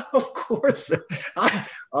day. Of course. I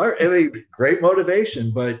mean, great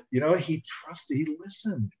motivation, but, he trusted, he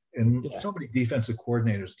listened. And so many defensive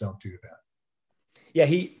coordinators don't do that. Yeah,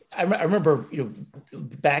 I remember,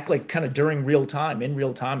 back like kind of in real time,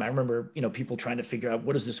 I remember, people trying to figure out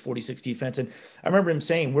what is this 46 defense. And I remember him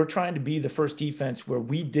saying, we're trying to be the first defense where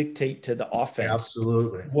we dictate to the offense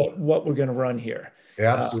absolutely what we're going to run here.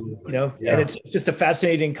 Absolutely. And it's just a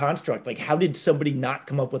fascinating construct. Like, how did somebody not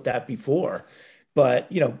come up with that before? But,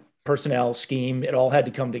 personnel, scheme, it all had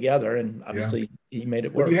to come together. And obviously he made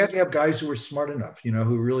it work. But you had to have guys who were smart enough,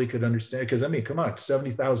 who really could understand. Because, I mean, come on,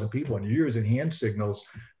 70,000 people, and you're using hand signals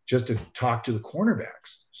just to talk to the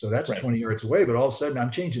cornerbacks. So that's right. 20 yards away. But all of a sudden,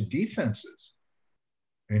 I'm changing defenses.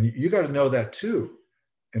 And you got to know that too.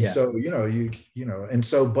 And so, and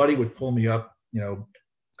so Buddy would pull me up, a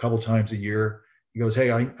couple times a year. He goes,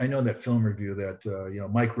 hey, I know that film review that,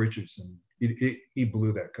 Mike Richardson, he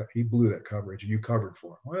blew that coverage and you covered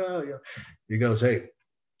for him. Well, he goes, hey,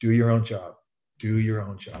 do your own job. Do your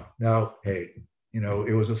own job. Now, hey,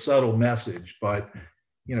 it was a subtle message, but,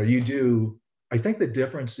 I think the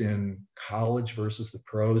difference in college versus the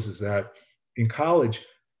pros is that in college,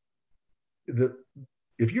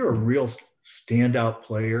 if you're a real standout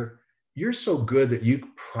player, you're so good that you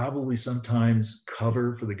probably sometimes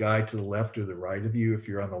cover for the guy to the left or the right of you if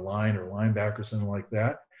you're on the line or linebacker or something like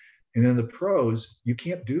that. And in the pros, you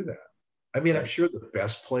can't do that. I mean, I'm sure the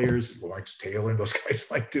best players, Lawrence Taylor and those guys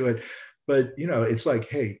might do it, but it's like,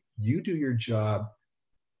 hey, you do your job.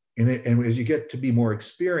 And as you get to be more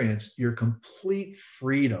experienced, your complete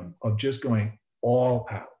freedom of just going all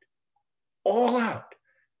out.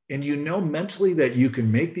 And mentally that you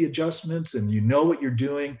can make the adjustments and what you're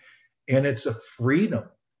doing. And it's a freedom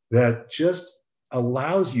that just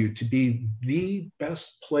allows you to be the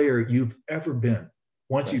best player you've ever been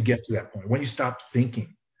once you get to that point, when you stop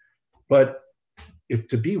thinking. But if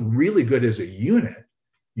to be really good as a unit,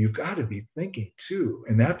 you've got to be thinking too.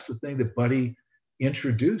 And that's the thing that Buddy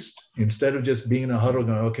introduced. Instead of just being in a huddle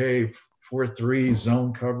going, okay, 4-3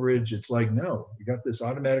 zone coverage, it's like, no, you got this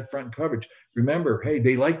automatic front coverage. Remember, hey,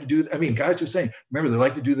 they like to do, guys are saying, remember, they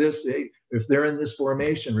like to do this. Hey, if they're in this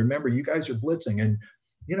formation, remember, you guys are blitzing. And,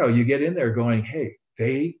 you get in there going,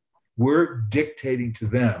 hey, we're dictating to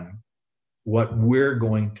them what we're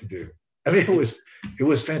going to do. It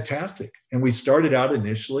was fantastic. And we started out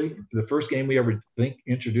initially, the first game we ever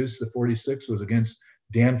introduced the 46 was against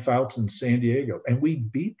Dan Fouts in San Diego, and we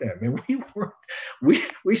beat them. And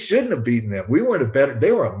we shouldn't have beaten them.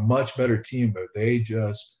 They were a much better team, but they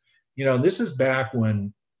just, this is back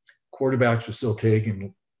when quarterbacks were still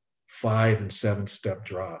taking 5 and 7 step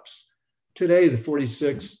drops. Today, the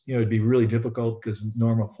 46, it'd be really difficult because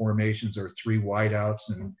normal formations are 3 wideouts,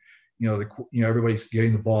 and everybody's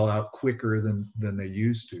getting the ball out quicker than they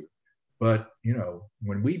used to. But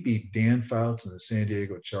when we beat Dan Fouts and the San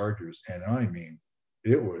Diego Chargers, and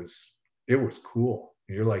it was cool.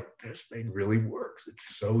 You're like, this thing really works.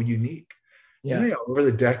 It's so unique. Yeah. And, over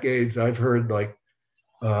the decades, I've heard like,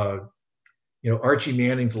 Archie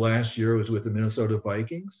Manning's last year was with the Minnesota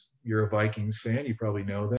Vikings. You're a Vikings fan. You probably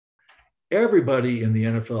know that. Everybody in the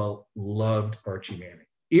NFL loved Archie Manning.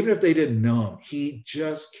 Even if they didn't know him, he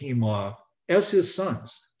just came off as his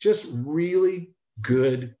sons, just really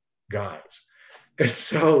good guys. And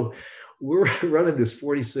so we're running this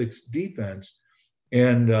 46 defense.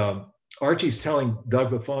 And Archie's telling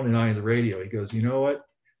Doug Buffone and I on the radio, he goes, you know what?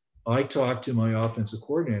 I talked to my offensive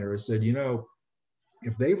coordinator. I said,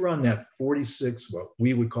 if they run that 46, what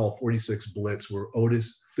we would call 46 blitz, where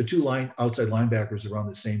the 2 outside linebackers are on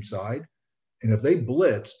the same side. And if they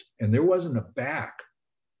blitzed and there wasn't a back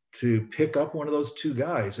to pick up one of those 2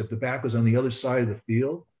 guys, if the back was on the other side of the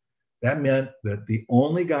field, that meant that the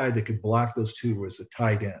only guy that could block those 2 was the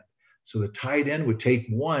tight end. So the tight end would take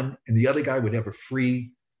one, and the other guy would have a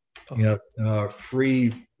free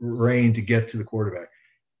reign to get to the quarterback.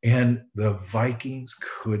 And the Vikings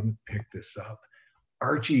couldn't pick this up.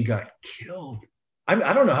 Archie got killed. I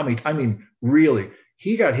don't know how many. Really,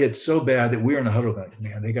 he got hit so bad that we were in a huddle going,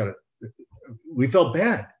 man, they got to. We felt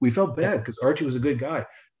bad. Because Archie was a good guy.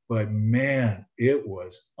 But man, it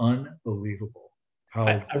was unbelievable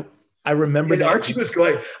how. I remember that Archie was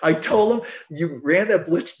going, I told him, you ran that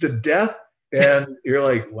blitz to death. And you're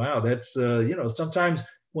like, wow, that's, sometimes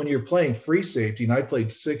when you're playing free safety, and I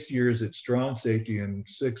played 6 years at strong safety and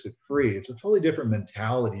 6 at free, it's a totally different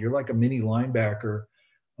mentality. You're like a mini linebacker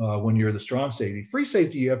when you're the strong safety. Free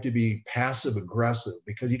safety, you have to be passive aggressive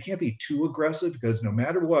because you can't be too aggressive because no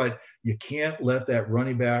matter what, you can't let that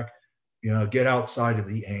running back, get outside of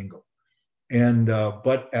the angle. And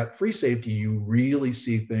but at free safety, you really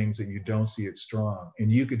see things that you don't see at strong.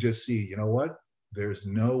 And you could just see, you know what? There's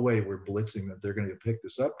no way we're blitzing that they're going to pick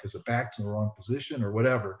this up because the back's in the wrong position or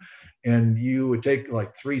whatever. And you would take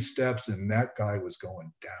like 3 steps and that guy was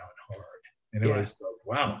going down hard. And it was like,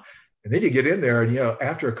 wow. And then you get in there and,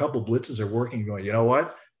 after a couple blitzes are working, going, you know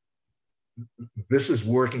what? This is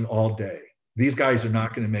working all day. These guys are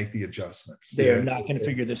not going to make the adjustments. They are not going to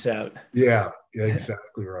figure this out. Yeah,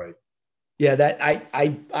 exactly right. Yeah, that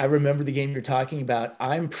I remember the game you're talking about.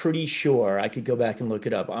 I'm pretty sure, I could go back and look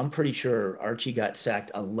it up. I'm pretty sure Archie got sacked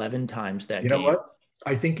 11 times that game. You know what?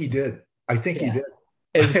 I think he did. He did.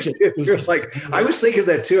 It was just like, I was thinking of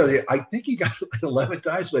that too. I think he got it 11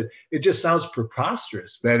 times, but it just sounds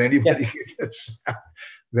preposterous that anybody gets sacked.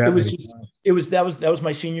 That was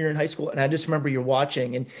my senior year in high school. And I just remember you're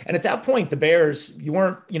watching. And at that point, the Bears, you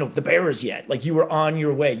weren't, the Bears yet. Like you were on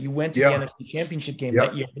your way. You went to the NFC Championship game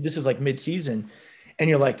that year. This is like mid-season. And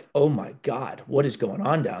you're like, oh my God, what is going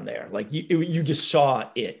on down there? Like you just saw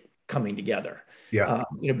it coming together. Yeah.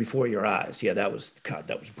 Before your eyes. Yeah, that was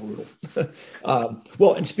brutal.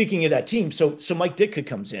 Well, and speaking of that team, so Mike Ditka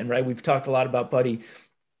comes in, right? We've talked a lot about Buddy.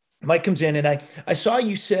 Mike comes in, and I saw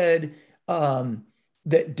you said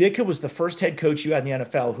that Ditka was the first head coach you had in the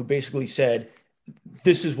NFL who basically said,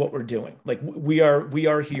 this is what we're doing. Like we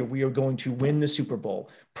are here. We are going to win the Super Bowl.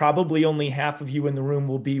 Probably only half of you in the room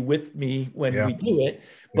will be with me when we do it.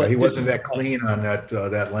 But he this wasn't that clean on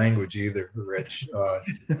that language either, Rich.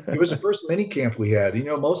 It was the first mini camp we had.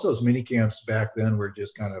 Most of those mini camps back then were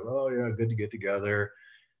just kind of, oh yeah, good to get together.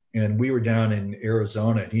 And we were down in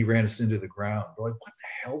Arizona, and he ran us into the ground. We're like, what the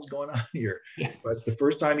hell's going on here? But the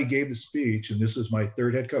first time he gave the speech, and this was my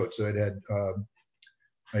third head coach, so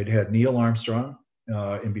I'd had Neil Armstrong,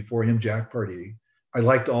 and before him, Jack Pardee. I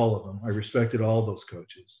liked all of them. I respected all those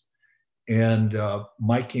coaches. And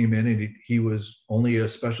Mike came in, and he was only a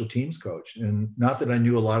special teams coach. And not that I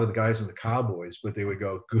knew a lot of the guys in the Cowboys, but they would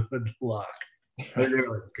go, good luck. They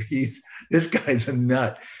were like, this guy's a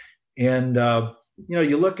nut. And,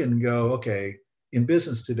 you look and go, okay, in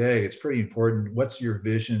business today, it's pretty important. What's your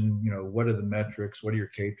vision? What are the metrics? What are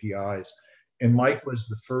your KPIs? And Mike was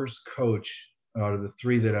the first coach out of the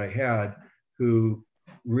three that I had who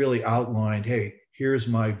really outlined, hey, here's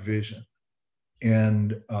my vision.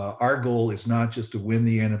 And our goal is not just to win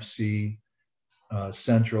the NFC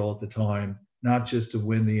Central at the time, not just to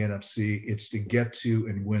win the NFC, it's to get to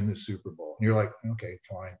and win the Super Bowl. And you're like, okay,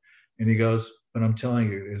 fine. And he goes, but I'm telling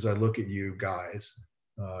you, as I look at you guys,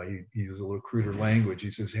 he uses a little cruder language. He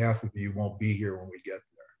says, half of you won't be here when we get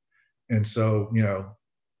there. And so,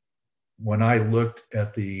 when I looked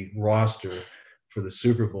at the roster for the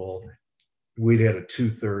Super Bowl, we'd had a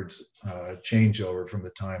 2/3 changeover from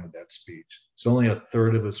the time of that speech. So only a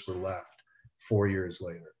third of us were left 4 years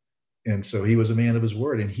later. And so he was a man of his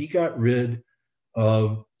word. And he got rid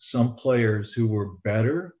of some players who were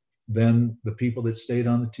better than the people that stayed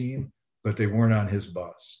on the team, but they weren't on his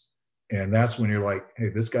bus. And that's when you're like, hey,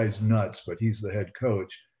 this guy's nuts, but he's the head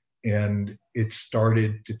coach. And it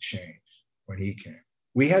started to change when he came.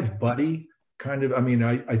 We had Buddy kind of,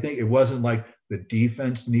 I think it wasn't like the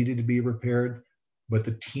defense needed to be repaired, but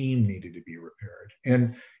the team needed to be repaired.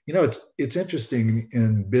 And, it's interesting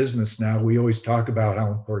in business now, we always talk about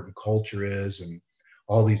how important culture is and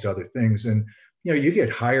all these other things. And, you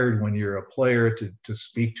get hired when you're a player to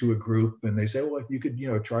speak to a group, and they say, well, if you could,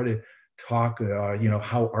 try to talk,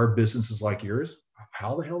 how our business is like yours.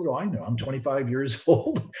 How the hell do I know? I'm 25 years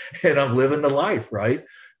old and I'm living the life, right?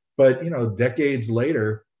 But, decades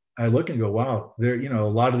later, I look and go, wow, there, a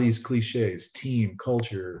lot of these cliches, team,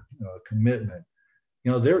 culture, commitment,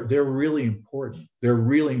 they're really important. They're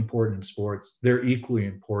really important in sports. They're equally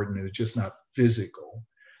important. And it's just not physical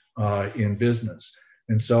in business.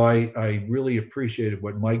 And so I really appreciated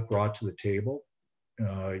what Mike brought to the table.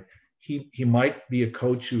 He might be a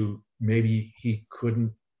coach who maybe he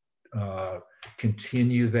couldn't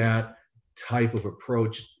continue that type of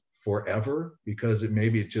approach forever, because it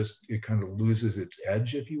kind of loses its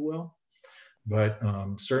edge, if you will. But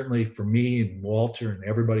certainly for me and Walter and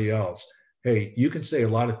everybody else, hey, you can say a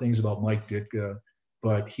lot of things about Mike Ditka,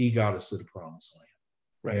 but he got us to the promised land.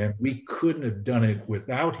 Right. And we couldn't have done it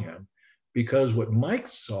without him, because what Mike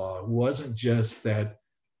saw wasn't just that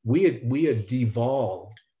we had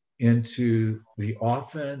devolved into the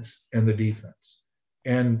offense and the defense.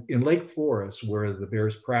 And in Lake Forest, where the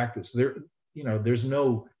Bears practice, there's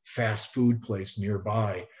no fast food place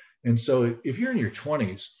nearby. And so if you're in your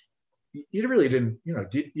 20s, you really didn't, you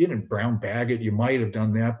didn't brown bag it. You might have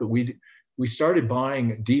done that, but we started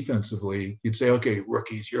buying defensively. You'd say, okay,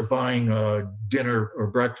 rookies, you're buying dinner or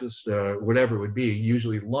breakfast, whatever it would be,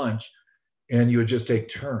 usually lunch, and you would just take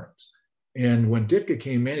turns. And when Ditka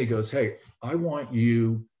came in, he goes, hey, I want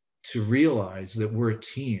you to realize that we're a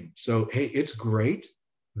team. So, hey, it's great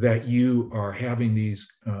that you are having these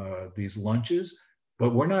lunches,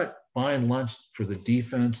 but we're not buying lunch for the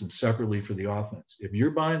defense and separately for the offense. If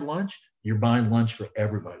you're buying lunch for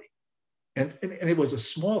everybody. And it was a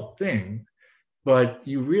small thing, but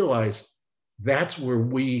you realize that's where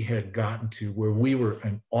we had gotten to, where we were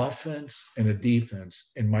an offense and a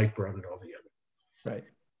defense, and Mike brought it all together. Right.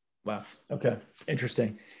 Wow. Okay.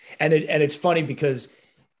 Interesting. And it's funny because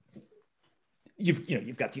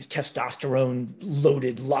you've got these testosterone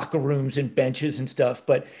loaded locker rooms and benches and stuff,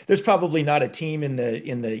 but there's probably not a team in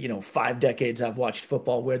the 5 decades I've watched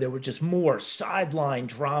football where there were just more sideline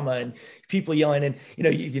drama and people yelling. And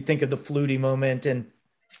you think of the Flutie moment, and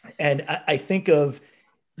I think of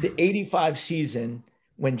the '85 season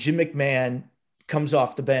when Jim McMahon comes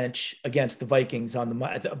off the bench against the Vikings on the,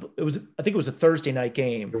 I think it was a Thursday night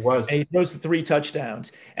game. It was. And he throws the 3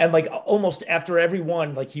 touchdowns. And like almost after every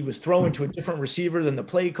one, like he was throwing to a different receiver than the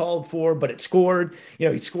play called for, but it scored.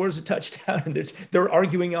 He scores a touchdown, and they're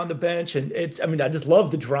arguing on the bench. And I just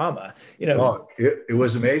love the drama. Oh, it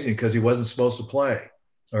was amazing because he wasn't supposed to play,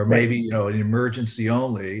 or maybe, an emergency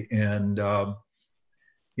only. And,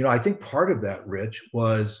 I think part of that, Rich,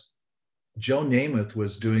 was Joe Namath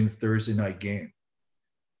was doing the Thursday night game.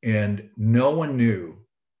 And no one knew,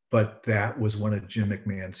 but that was one of Jim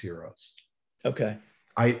McMahon's heroes. Okay.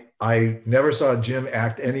 I never saw Jim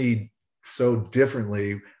act any so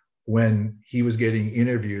differently when he was getting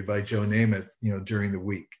interviewed by Joe Namath, during the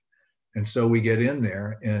week. And so we get in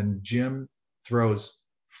there, and Jim throws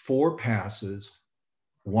 4 passes.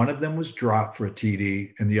 One of them was dropped for a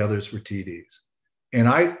TD, and the others were TDs.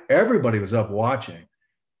 And everybody was up watching.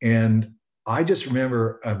 And I just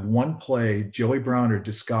remember at one play, Joey Browner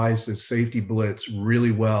disguised his safety blitz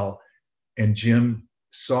really well. And Jim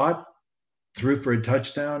saw it, threw for a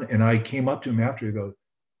touchdown. And I came up to him after, he goes,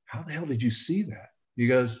 "How the hell did you see that?" He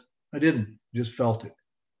goes, "I didn't, just felt it."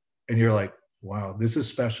 And you're like, wow, this is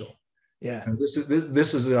special. Yeah. And this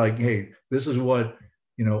is like, hey, this is what,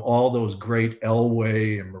 all those great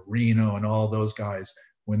Elway and Marino and all those guys,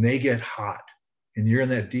 when they get hot and you're in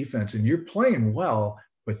that defense and you're playing well,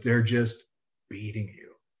 but they're just beating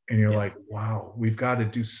you. And you're like, wow, we've got to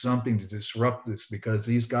do something to disrupt this because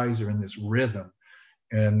these guys are in this rhythm.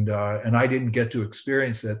 And I didn't get to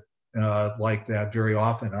experience it like that very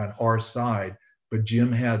often on our side, but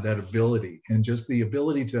Jim had that ability, and just the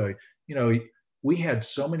ability to, we had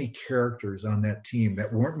so many characters on that team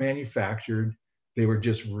that weren't manufactured. They were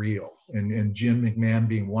just real. And Jim McMahon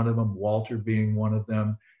being one of them, Walter being one of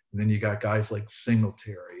them. And then you got guys like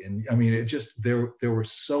Singletary. And I mean, there were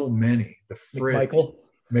so many. The Fritz,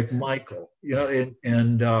 McMichael,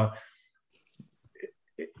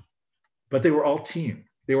 but they were all team.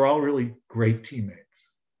 They were all really great teammates.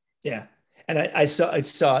 Yeah. And I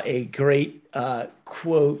saw a great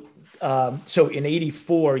quote. So in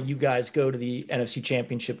 '84, you guys go to the NFC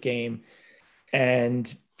Championship game, and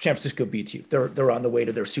San Francisco beats you. They're on the way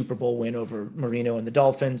to their Super Bowl win over Marino and the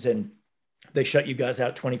Dolphins, and they shut you guys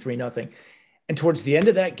out 23-0. And towards the end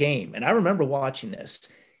of that game, and I remember watching this,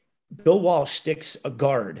 Bill Walsh sticks a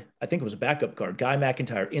guard, I think it was a backup guard, Guy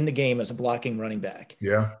McIntyre, in the game as a blocking running back.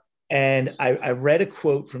 Yeah. And I read a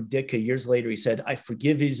quote from Ditka years later. He said, I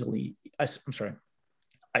forgive easily,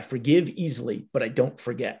 but I don't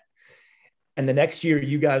forget. And the next year,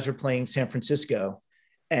 you guys are playing San Francisco,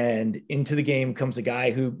 and into the game comes a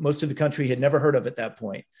guy who most of the country had never heard of at that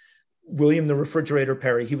point, William the Refrigerator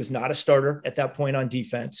Perry. He was not a starter at that point on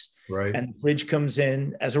defense. Right. And Ridge comes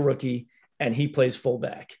in as a rookie, and he plays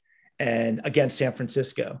fullback and against San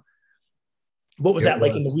Francisco. What was that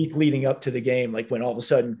like in the week leading up to the game? Like when all of a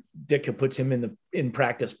sudden Ditka puts him in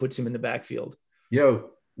practice, puts him in the backfield. It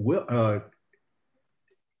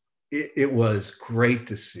was great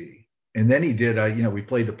to see. And then he did, we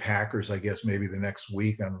played the Packers, I guess, maybe the next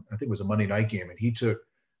week on, I think it was a Monday night game. And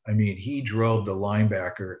he drove the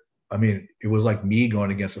linebacker. I mean, it was like me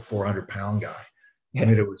going against a 400-pound guy. Yeah. I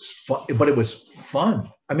mean, it was fun, but it was fun.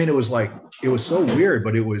 I mean, it was so weird,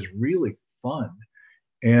 but it was really fun.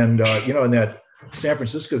 And, in that San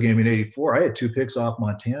Francisco game in '84, I had 2 picks off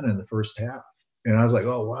Montana in the first half. And I was like,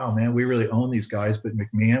 oh, wow, man, we really own these guys. But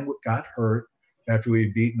McMahon got hurt after we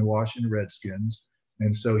had beaten the Washington Redskins.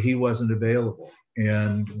 And so he wasn't available.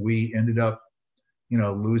 And we ended up,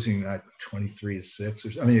 losing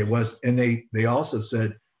 23-6. I mean, it was. And they also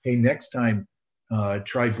said, hey, next time,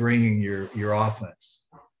 try bringing your offense.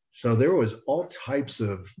 So there was all types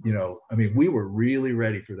of, we were really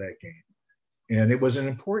ready for that game. And it was an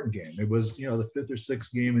important game. It was, the 5th or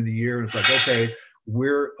 6th game of the year. And it's like, okay,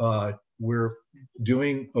 we're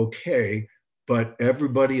doing okay, but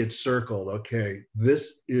everybody had circled, okay,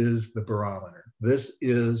 this is the barometer. This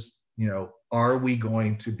is, are we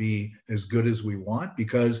going to be as good as we want?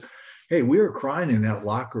 Because, hey, we were crying in that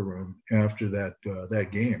locker room after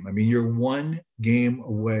that game. I mean, you're one game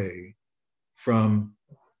away from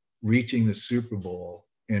reaching the Super Bowl,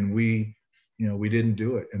 and we didn't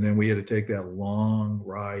do it. And then we had to take that long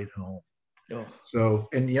ride home. Oh. So,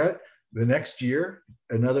 and yet the next year,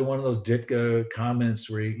 another one of those Ditka comments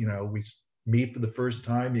where, we meet for the first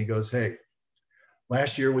time. He goes, hey,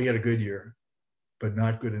 last year we had a good year, but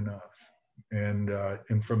not good enough. And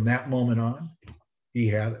from that moment on, he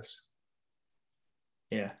had us.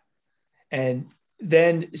 Yeah. And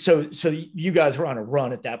then, so you guys were on a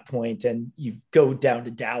run at that point, and you go down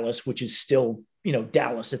to Dallas, which is still,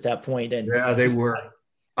 Dallas at that point. And yeah, they were.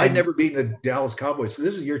 I'd never beaten the Dallas Cowboys. So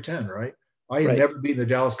this is year 10, right? I had never beaten the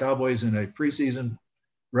Dallas Cowboys in a preseason,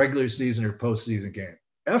 regular season, or postseason game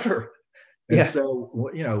ever. And so,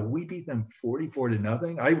 we beat them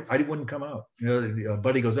 44-0. I wouldn't come out. A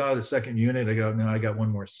buddy goes, the second unit. I go, no, I got one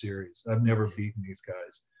more series. I've never beaten these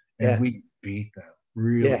guys. And we beat them,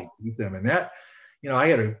 really beat them. And that, I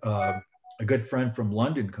had a good friend from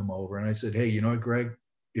London come over, and I said, hey, you know what, Greg,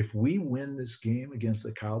 if we win this game against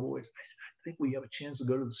the Cowboys, I think we have a chance to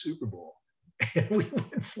go to the Super Bowl. And we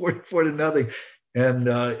went 44-0.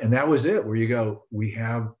 And that was it, where you go,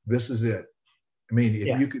 this is it. I mean,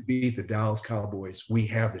 if you could beat the Dallas Cowboys, we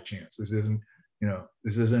have the chance. This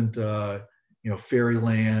isn't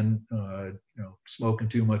fairyland, smoking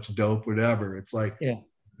too much dope, whatever. It's like,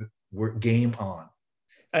 we're game on.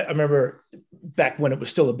 I remember back when it was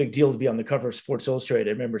still a big deal to be on the cover of Sports Illustrated.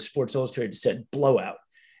 I remember Sports Illustrated said blowout,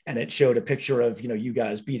 and it showed a picture of, you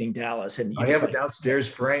guys beating Dallas. And I have it downstairs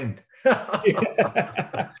framed.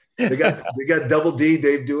 They got Double D,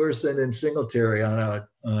 Dave Duerson, and Singletary on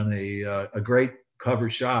a great cover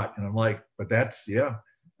shot, and I'm like, but that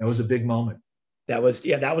was a big moment. That was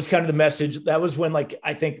kind of the message. That was when, like,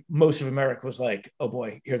 I think most of America was like, oh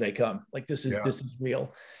boy, here they come. Like, this is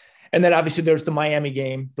real. And then obviously there's the Miami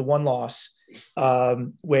game, the one loss,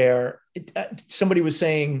 where somebody was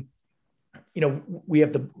saying, we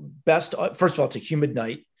have the best. First of all, it's a humid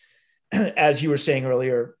night, as you were saying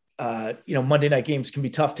earlier. Monday night games can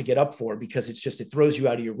be tough to get up for because it throws you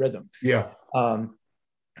out of your rhythm. Yeah.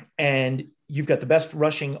 And you've got the best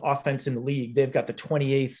rushing offense in the league. They've got the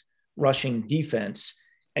 28th rushing defense,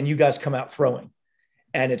 and you guys come out throwing,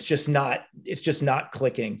 and it's just not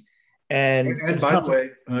clicking. And by the way,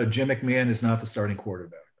 Jim McMahon is not the starting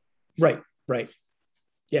quarterback. Right.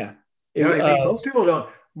 Yeah. Most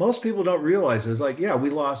people don't realize it's like, we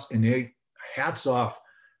lost, and hats off.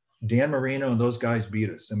 Dan Marino and those guys beat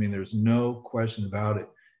us. I mean, there's no question about it.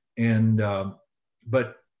 And,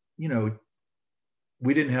 but,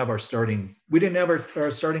 we didn't have our starting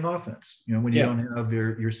offense, when you don't have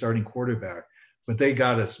your starting quarterback. But they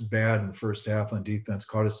got us bad in the first half on defense,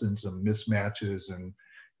 caught us in some mismatches, and,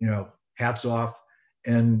 hats off.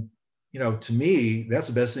 And, to me, that's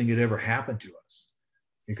the best thing that ever happened to us.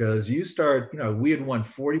 Because you start, we had won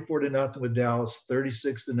 44-0 with Dallas,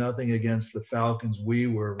 36-0 against the Falcons. We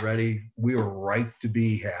were ready. We were right to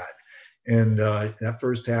be had. And that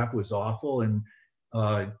first half was awful. And,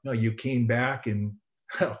 you came back and,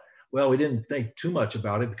 well, we didn't think too much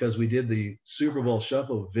about it because we did the Super Bowl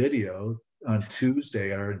Shuffle video on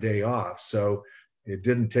Tuesday on our day off. So it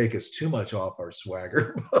didn't take us too much off our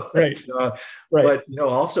swagger. Right. But,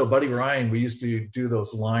 also Buddy Ryan, we used to do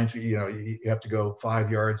those lines, you have to go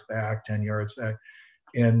 5 yards back, 10 yards back.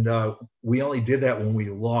 And we only did that when we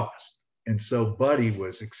lost. And so Buddy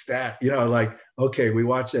was ecstatic, like, okay, we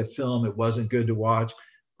watched that film. It wasn't good to watch.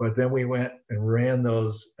 But then we went and ran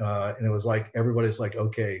those, and it was like, everybody's like,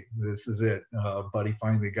 okay, this is it. Buddy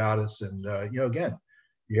finally got us. And, again,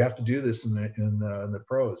 you have to do this in the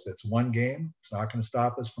pros. It's one game. It's not going to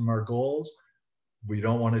stop us from our goals. We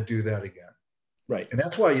don't want to do that again. Right. And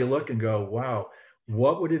that's why you look and go, wow,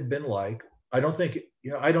 what would it have been like? I don't think,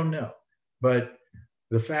 I don't know. But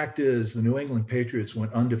the fact is the New England Patriots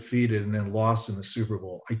went undefeated and then lost in the Super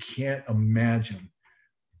Bowl. I can't imagine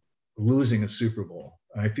losing a Super Bowl.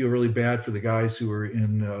 I feel really bad for the guys who were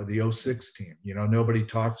in the 06 team. Nobody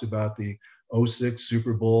talks about the 06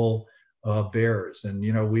 Super Bowl Bears. And,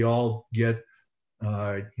 we all get,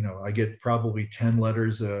 I get probably 10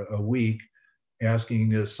 letters a week asking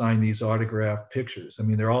to sign these autographed pictures. I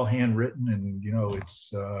mean, they're all handwritten, and,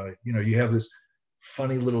 it's, you have this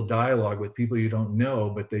funny little dialogue with people you don't know,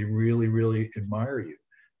 but they really, really admire you.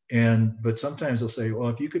 But sometimes they'll say, well,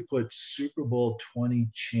 if you could put Super Bowl 20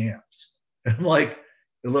 champs. And I'm like,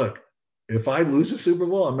 look, if I lose a Super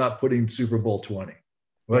Bowl, I'm not putting Super Bowl 20.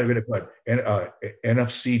 Well, I'm going to put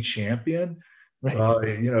NFC champion.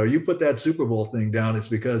 Right. You put that Super Bowl thing down, it's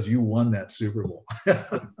because you won that Super Bowl.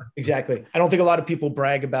 Exactly. I don't think a lot of people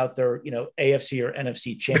brag about their, AFC or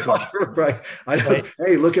NFC championship. Right.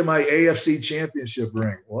 Hey, look at my AFC championship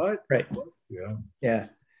ring. What? Right. What? Yeah. Yeah.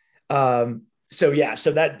 I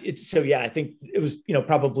think it was,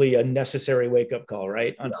 probably a necessary wake up call,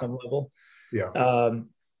 right? On some level. Yeah.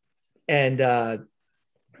 And then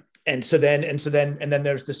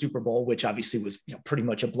there's the Super Bowl, which obviously was pretty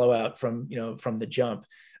much a blowout from the jump.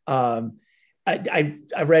 I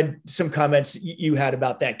read some comments you had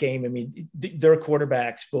about that game. I mean, their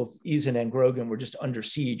quarterbacks, both Eason and Grogan, were just under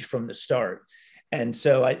siege from the start. And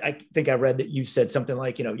so I think I read that you said something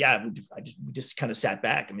like, we just kind of sat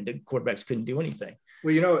back. I mean, the quarterbacks couldn't do anything.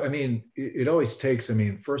 Well, it always takes,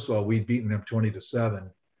 first of all, we'd beaten them 20-7.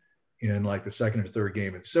 in like the second or third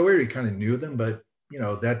game. And so we already kind of knew them, but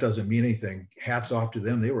that doesn't mean anything. Hats off to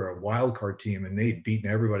them. They were a wild card team and they'd beaten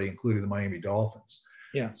everybody, including the Miami Dolphins.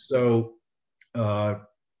 Yeah. So,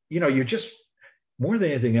 you're just, more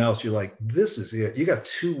than anything else, you're like, this is it. You got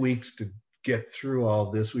 2 weeks to get through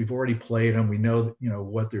all this. We've already played them. We know,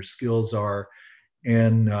 what their skills are.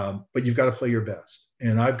 And, but you've got to play your best.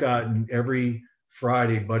 And I've gotten every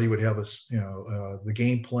Friday, Buddy would have the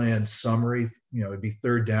game plan summary, it'd be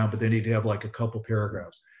third down, but then he'd have like a couple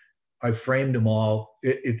paragraphs. I framed them all.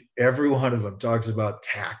 Every one of them talks about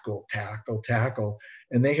tackle,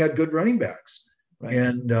 and they had good running backs. Right.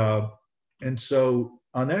 And so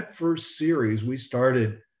on that first series, we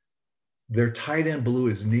started, their tight end blew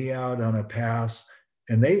his knee out on a pass,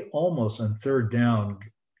 and they almost on third down,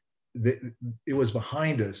 it was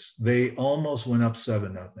behind us. They almost went up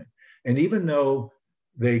 7-0. And even though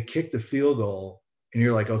they kicked the field goal, and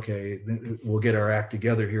you're like, okay, we'll get our act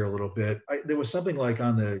together here a little bit. There was something like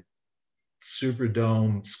on the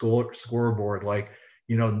Superdome scoreboard, like,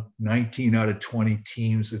 19 out of 20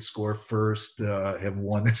 teams that score first have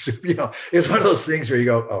won the Super. It's one of those things where you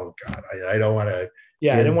go, oh God, I don't want to.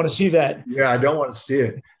 Yeah, I don't want to see that. Yeah, I don't want to see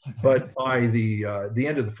it. But by the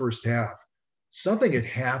end of the first half, something had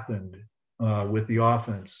happened with the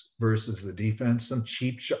offense versus the defense. Some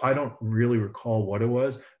cheap shot. I don't really recall what it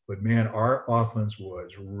was, but man, our offense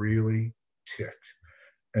was really ticked.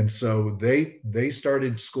 And so they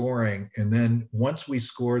started scoring. And then once we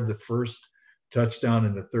scored the first touchdown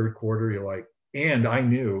in the third quarter, you're like, and I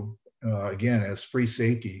knew, again, as free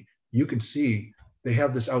safety, you can see they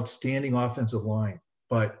have this outstanding offensive line,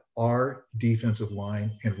 but our defensive line,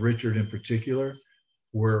 and Richard in particular,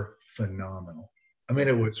 were phenomenal. I mean,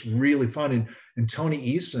 it was really fun. And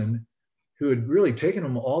Tony Eason, who had really taken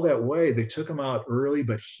him all that way, they took him out early,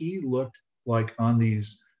 but he looked like on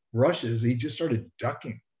these rushes, he just started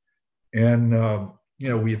ducking. And,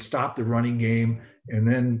 we had stopped the running game. And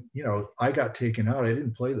then, I got taken out. I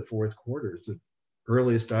didn't play the fourth quarter. It's the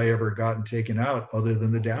earliest I ever gotten taken out other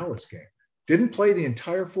than the Dallas game. Didn't play the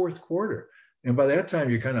entire fourth quarter. And by that time,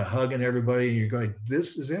 you're kind of hugging everybody and you're going,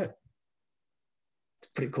 this is it.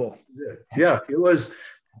 It's pretty cool. Yeah, it was,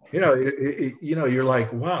 you're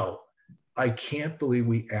like, wow, I can't believe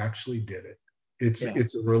we actually did it.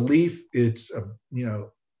 It's a relief. It's a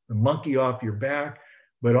monkey off your back,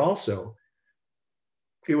 but also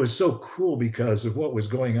it was so cool because of what was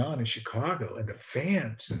going on in Chicago and the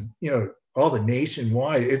fans and, all the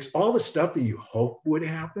nationwide, it's all the stuff that you hope would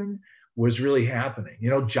happen was really happening.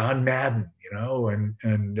 John Madden,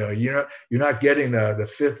 and you're not getting the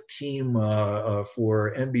fifth team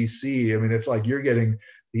for NBC. I mean, it's like you're getting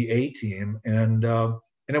the A team, and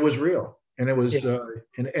it was real, and it was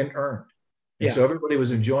and earned. And so everybody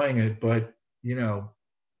was enjoying it, but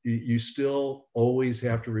you still always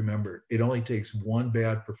have to remember it only takes one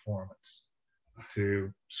bad performance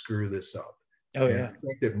to screw this up. Oh, and yeah. I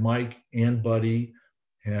think that Mike and Buddy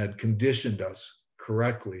had conditioned us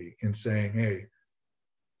correctly in saying, hey,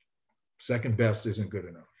 second best isn't good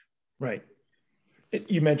enough. Right.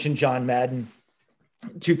 You mentioned John Madden.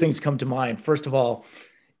 Two things come to mind. First of all,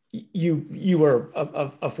 you were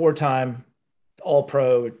a four-time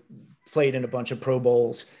All-Pro, played in a bunch of Pro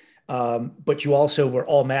Bowls, but you also were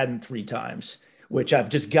All Madden 3 times, which I've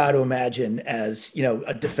just got to imagine as,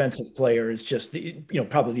 a defensive player is just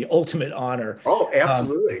probably the ultimate honor. Oh,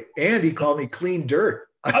 absolutely. And he called me clean dirt.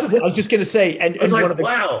 I was just going to say, and I was like, one of the,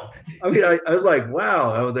 wow. I mean, I was like,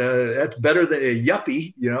 wow, that's better than a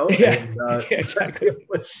yuppie, Yeah, And, exactly.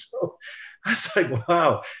 I was like,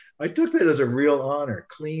 wow. I took that as a real honor.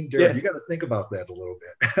 Clean dirt. Yeah. You got to think about that a little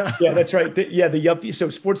bit. Yeah, that's right. The yuppie.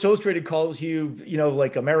 So Sports Illustrated calls you,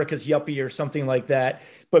 like America's yuppie or something like that.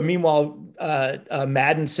 But meanwhile,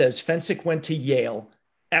 Madden says Fencik went to Yale.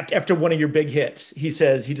 After one of your big hits, he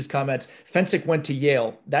just comments, Fencik went to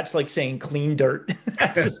Yale. That's like saying clean dirt.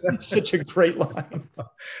 That's just such a great line.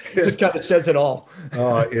 It just kind of says it all.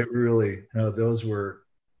 It really, those were,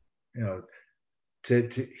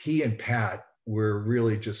 he and Pat were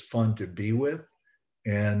really just fun to be with.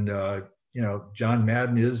 And, John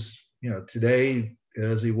Madden is, today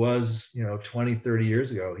as he was, 20, 30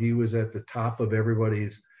 years ago, he was at the top of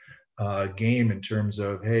everybody's game in terms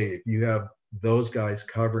of, hey, if you have those guys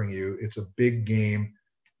covering you, it's a big game.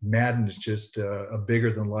 Madden is just a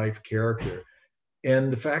bigger than life character.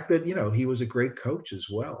 And the fact that, he was a great coach as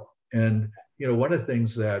well. And, one of the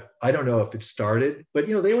things that I don't know if it started, but,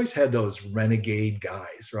 they always had those renegade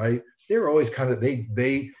guys, right? They were always kind of,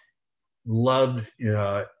 they loved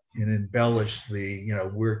and embellished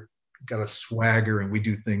we're got a swagger and we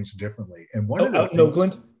do things differently. And one of the things,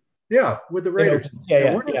 Oakland? Yeah, with the Raiders.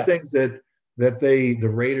 Yeah. One of the things that that the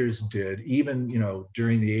Raiders did, even,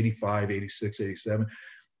 during the 85, 86, 87,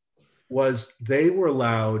 was they were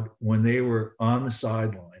allowed, when they were on the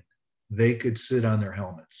sideline, they could sit on their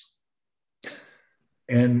helmets.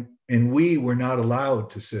 And we were not allowed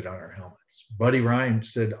to sit on our helmets. Buddy Ryan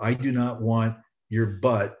said, I do not want your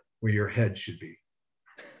butt where your head should be.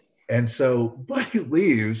 And so Buddy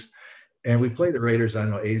leaves, and we play the Raiders, I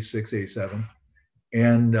don't know, 86, 87,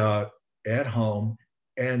 and at home.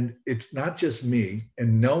 And it's not just me,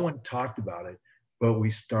 and no one talked about it, but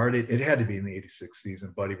it had to be in the 86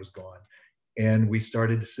 season. Buddy was gone. And we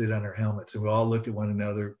started to sit on our helmets, and we all looked at one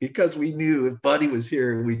another because we knew if Buddy was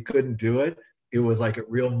here, we couldn't do it. It was like a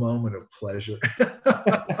real moment of pleasure.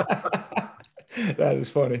 That is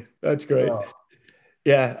funny. That's great. Oh.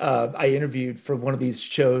 Yeah. I interviewed for one of these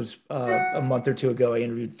shows a month or two ago. I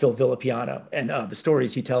interviewed Phil Villapiano, and the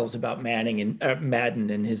stories he tells about Manning and Madden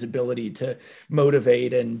and his ability to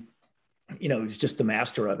motivate, and, he's just the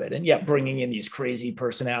master of it. And yeah, bringing in these crazy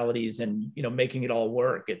personalities and, making it all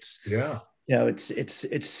work. It's a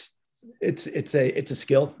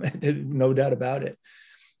skill, no doubt about it.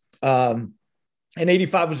 And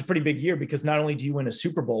 85 was a pretty big year because not only do you win a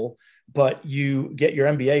Super Bowl, but you get your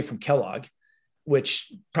MBA from Kellogg,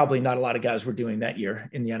 which probably not a lot of guys were doing that year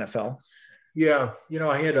in the NFL. Yeah.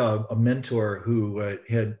 I had a mentor who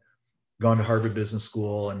had gone to Harvard Business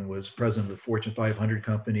School and was president of the Fortune 500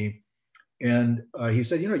 company. And he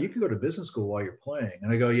said, you can go to business school while you're playing.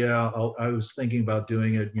 And I go, yeah, I was thinking about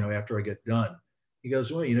doing it, after I get done. He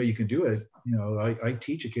goes, well, you can do it. I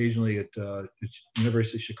teach occasionally at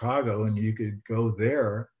University of Chicago, and you could go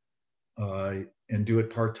there and do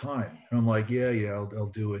it part-time. And I'm like, yeah,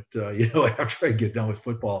 I'll do it, after I get done with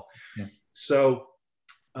football. Yeah. So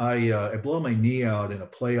I blow my knee out in a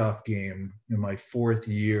playoff game in my fourth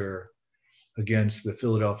year against the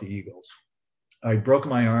Philadelphia Eagles. I broke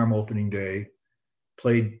my arm opening day,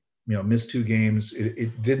 played, missed 2 games.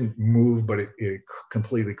 It didn't move, but it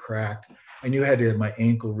completely cracked. I knew I had to have my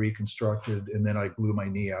ankle reconstructed, and then I blew my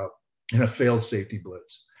knee out in a failed safety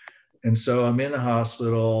blitz. And so I'm in the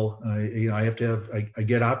hospital. I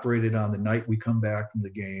get operated on the night we come back from the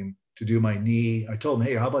game to do my knee. I told them,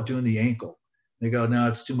 hey, how about doing the ankle? They go, no,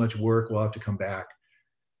 it's too much work. We'll have to come back.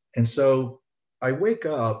 And so I wake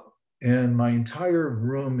up, and my entire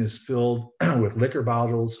room is filled with liquor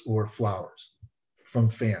bottles or flowers from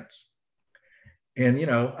fans. And,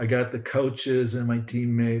 I got the coaches and my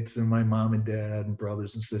teammates and my mom and dad and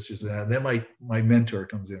brothers and sisters. And then my mentor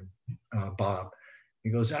comes in, Bob. He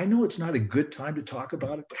goes, I know it's not a good time to talk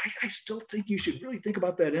about it, but I still think you should really think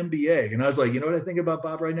about that MBA. And I was like, you know what I think about,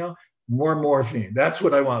 Bob, right now? More morphine. That's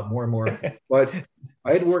what I want, more morphine. But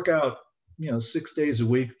I had to work out, 6 days a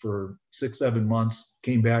week for 6-7 months,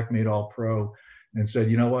 came back, made all pro, and said,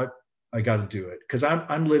 you know what? I got to do it. Because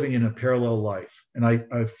I'm living in a parallel life. And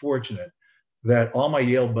I'm fortunate that all my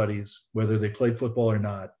Yale buddies, whether they played football or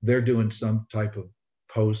not, they're doing some type of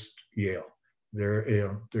post Yale.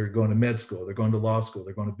 They're going to med school, they're going to law school,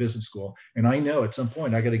 they're going to business school. And I know at some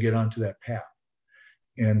point I got to get onto that path.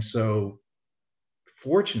 And so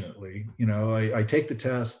fortunately, I take the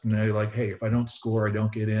test, and they're like, hey, if I don't score, I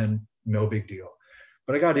don't get in, no big deal.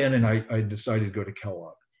 But I got in, and I decided to go to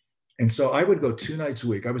Kellogg. And so I would go 2 nights a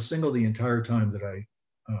week. I was single the entire time that I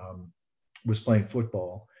was playing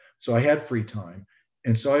football. So I had free time.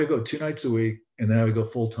 And so I would go 2 nights a week, and then I would go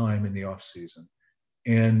full time in the off season.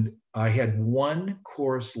 And I had 1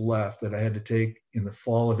 course left that I had to take in the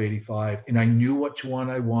fall of 85. And I knew which one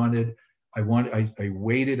I wanted. I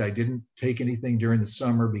waited. I didn't take anything during the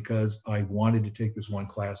summer because I wanted to take this 1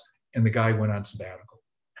 class. And the guy went on sabbatical.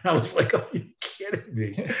 And I was like, are you kidding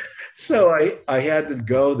me? So I had to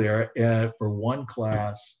go there for 1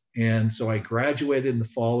 class. And so I graduated in the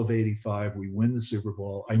fall of 85. We win the Super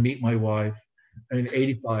Bowl. I meet my wife. And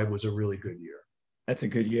 85 was a really good year. That's a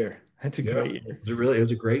good year. That's a great year. It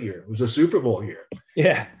was a great year. It was a Super Bowl year.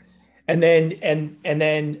 Yeah. And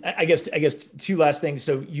then I guess 2 last things.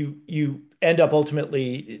 So you end up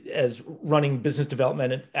ultimately as running business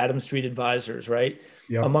development at Adams Street Advisors, right?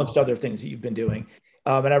 Yeah. Amongst other things that you've been doing.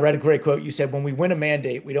 And I read a great quote. You said, when we win a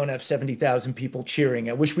mandate, we don't have 70,000 people cheering.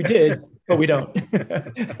 I wish we did, but we don't.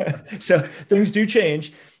 So things do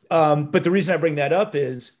change. But the reason I bring that up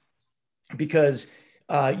is because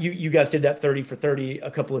you guys did that 30 for 30 a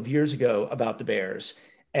couple of years ago about the Bears.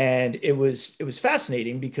 And it was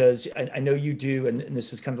fascinating because I know you do, and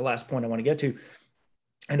this is kind of the last point I want to get to.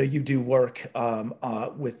 I know you do work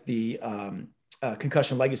with the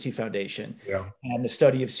Concussion Legacy Foundation, and the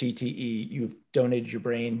study of CTE. You've donated your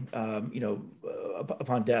brain,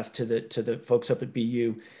 upon death to the folks up at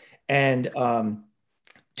BU. And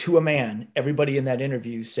to a man, everybody in that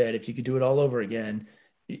interview said, if you could do it all over again,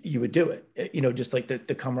 you would do it. Just like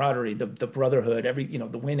the camaraderie, the brotherhood,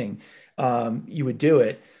 the winning, you would do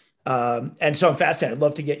it. And so I'm fascinated. I'd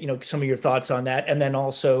love to get, some of your thoughts on that. And then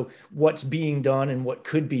also what's being done and what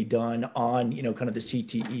could be done on, kind of the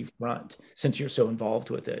CTE front, since you're so involved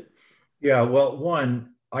with it. Yeah, well,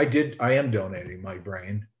 I am donating my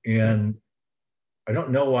brain, and I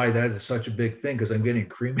don't know why that is such a big thing, because I'm getting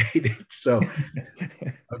cremated. So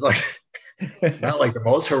I was like, it's not like the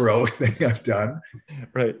most heroic thing I've done.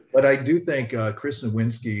 Right. But I do think Chris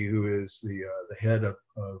Nowinski, who is the head of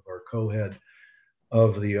or co-head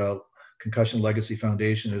of the Concussion Legacy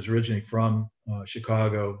Foundation, is originally from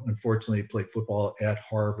Chicago. Unfortunately, played football at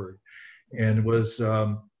Harvard, and was,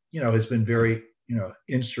 has been very,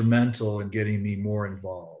 instrumental in getting me more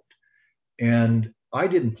involved. And I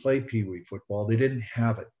didn't play Pee Wee football. They didn't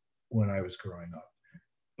have it when I was growing up.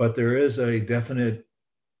 But there is a definite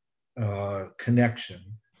connection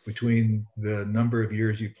between the number of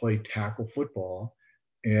years you play tackle football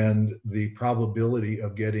and the probability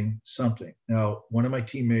of getting something. Now, one of my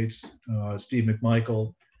teammates, Steve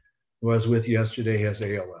McMichael, who I was with yesterday, has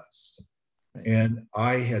ALS. Right. And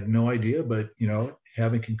I had no idea, but,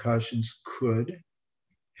 having concussions could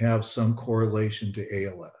have some correlation to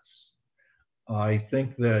ALS. I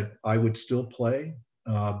think that I would still play,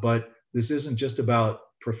 but this isn't just about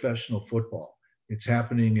professional football. It's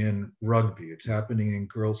happening in rugby. It's happening in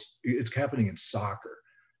girls. It's happening in soccer.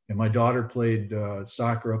 And my daughter played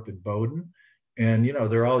soccer up in Bowdoin, and,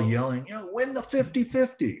 they're all yelling, win the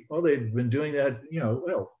 50-50. Well, they've been doing that,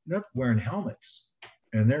 not wearing helmets,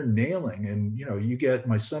 and they're nailing. And,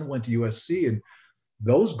 my son went to USC, and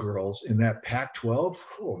those girls in that Pac-12,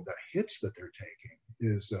 the hits that they're taking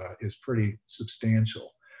is pretty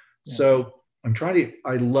substantial. Yeah. So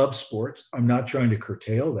I love sports. I'm not trying to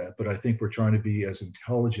curtail that, but I think we're trying to be as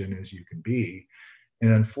intelligent as you can be.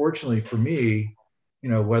 And unfortunately for me,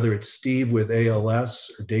 whether it's Steve with ALS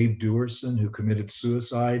or Dave Dewerson, who committed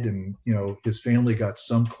suicide, and, his family got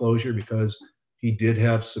some closure because he did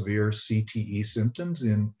have severe CTE symptoms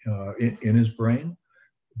in his brain.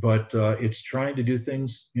 But it's trying to do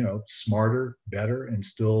things, smarter, better, and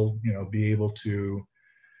still, be able to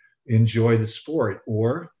enjoy the sport.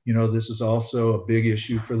 Or, this is also a big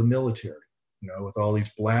issue for the military, with all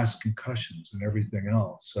these blast concussions and everything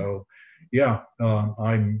else. So,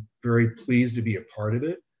 I'm very pleased to be a part of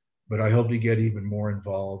it, but I hope to get even more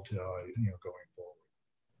involved, going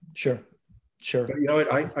forward. Sure. But,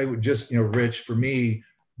 I would just, Rich, for me,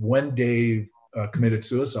 when Dave committed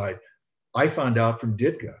suicide, I found out from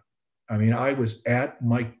Ditka. I mean, I was at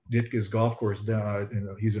Mike Ditka's golf course.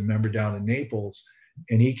 He's a member down in Naples,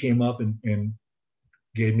 and he came up and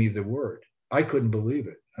gave me the word. I couldn't believe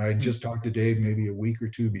it. I just talked to Dave maybe a week or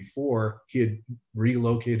two before. He had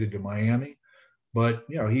relocated to Miami, but,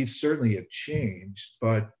 he certainly had changed.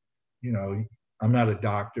 But, I'm not a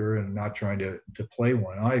doctor and not trying to play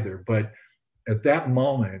one either. But at that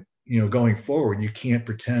moment, going forward, you can't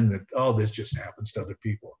pretend that, this just happens to other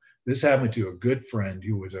people. This happened to a good friend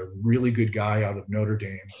who was a really good guy out of Notre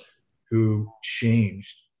Dame, who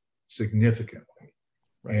changed significantly.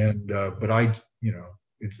 Right. And, but I,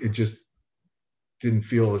 it just didn't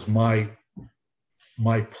feel as my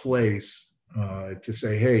place to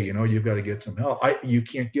say, hey, you've got to get some help. You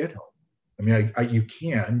can't get help. I mean, you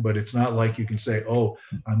can, but it's not like you can say,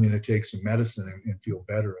 I'm going to take some medicine and feel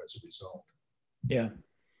better as a result. Yeah.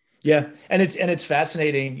 And it's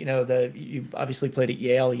fascinating, you obviously played at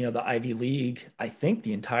Yale, the Ivy League. I think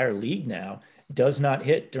the entire league now does not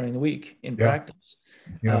hit during the week in practice.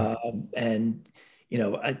 Yeah. And,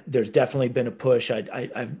 there's definitely been a push.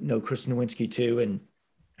 I know Chris Nowinski too. And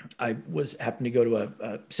I happened to go to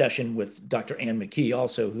a session with Dr. Ann McKee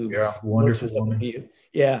also, who wonderful woman.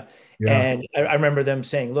 Yeah. And I remember them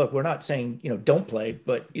saying, look, we're not saying, don't play,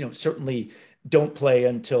 but, certainly don't play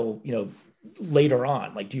until, later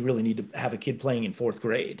on. Like, do you really need to have a kid playing in fourth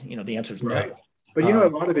grade? The answer is no. But, a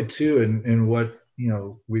lot of it too, and what,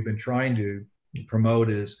 we've been trying to promote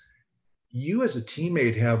is, you as a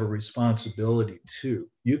teammate have a responsibility too.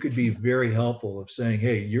 You could be very helpful of saying,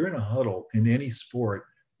 hey, you're in a huddle in any sport,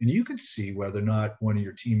 and you can see whether or not one of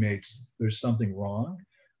your teammates, there's something wrong,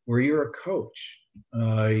 or you're a coach.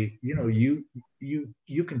 You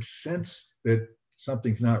can sense that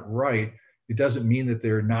something's not right. It doesn't mean that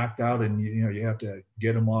they're knocked out and you have to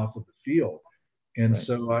get them off of the field. And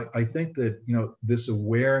so I think that this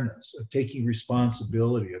awareness of taking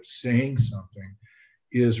responsibility, of saying something,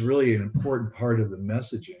 is really an important part of the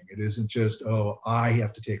messaging. It isn't just, I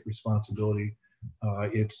have to take responsibility.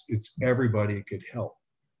 It's everybody could help.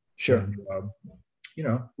 Sure. And,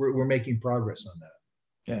 we're making progress on that.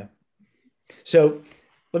 Yeah. So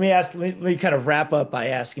let me kind of wrap up by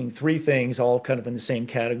asking three things, all kind of in the same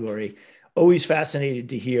category. Always fascinated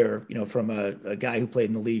to hear, from a guy who played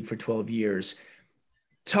in the league for 12 years,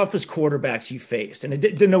 toughest quarterbacks you faced. And it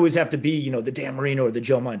didn't always have to be, the Dan Marino or the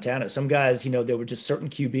Joe Montana. Some guys, there were just certain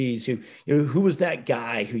QBs who was that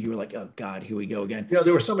guy who you were like, oh God, here we go again.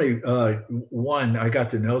 There were so many, one, I got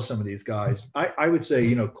to know some of these guys. I would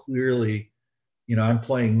say, clearly, I'm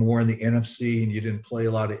playing more in the NFC and you didn't play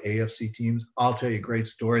a lot of AFC teams. I'll tell you a great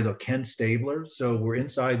story though. Ken Stabler. So we're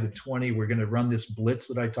inside the 20. We're going to run this blitz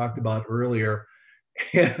that I talked about earlier.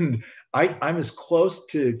 And I'm as close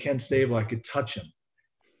to Ken Stabler I could touch him.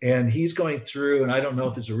 And he's going through, and I don't know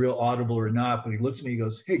if it's a real audible or not, but he looks at me, he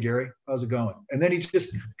goes, "Hey, Gary, how's it going?" And then he just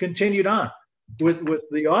continued on with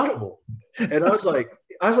the audible. And I was like,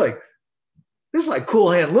 this is like Cool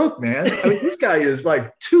Hand Luke, man. I mean, this guy is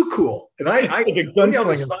like too cool. And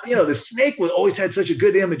the snake always had such a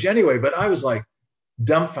good image anyway, but I was like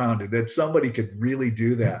dumbfounded that somebody could really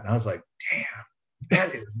do that. And I was like, damn,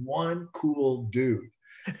 that is one cool dude.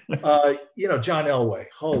 John Elway,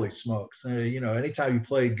 holy smokes. Anytime you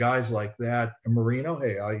play guys like that, Marino,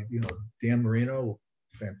 Dan Marino,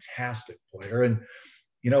 fantastic player. And,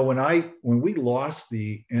 when we lost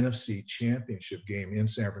the NFC Championship game in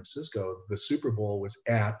San Francisco, the Super Bowl was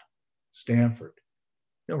at Stanford.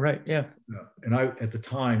 Oh, right. Yeah. And I, at the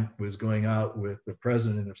time, was going out with the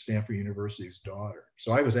president of Stanford University's daughter.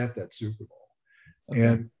 So I was at that Super Bowl. Okay.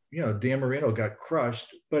 And, Dan Marino got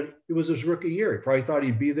crushed, but it was his rookie year. He probably thought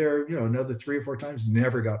he'd be there, another 3 or 4 times,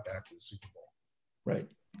 never got back to the Super Bowl. Right.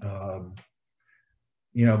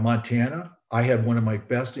 Montana, I had one of my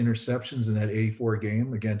best interceptions in that 84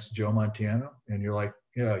 game against Joe Montana. And you're like,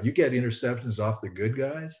 you get interceptions off the good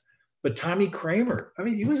guys. But Tommy Kramer, I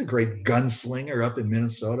mean, he was a great gunslinger up in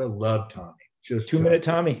Minnesota. Loved Tommy. Just 2-minute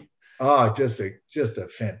Tommy. Oh, just a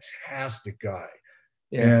fantastic guy.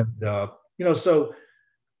 Yeah. And, so,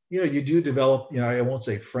 you do develop, I won't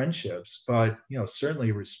say friendships, but,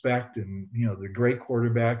 certainly respect and, the great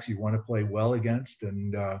quarterbacks you want to play well against.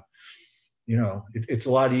 And, it's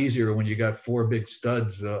a lot easier when you got 4 big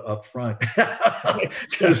studs up front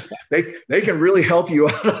because they can really help you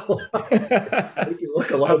out a lot. They can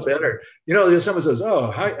look a lot better. Someone says,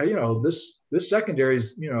 "Oh, how, this secondary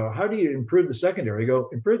is, how do you improve the secondary?" I go,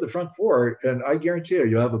 improve the front 4, and I guarantee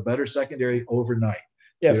you'll have a better secondary overnight.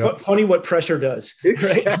 Yeah, funny what pressure does.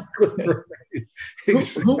 Exactly right.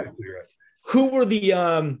 Exactly right. Who were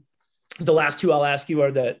the last two I'll ask you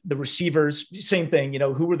are the receivers? Same thing,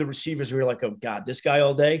 who were the receivers who were like, oh God, this guy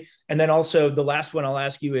all day? And then also the last one I'll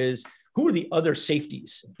ask you is, who were the other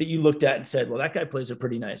safeties that you looked at and said, well, that guy plays a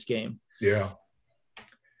pretty nice game? Yeah.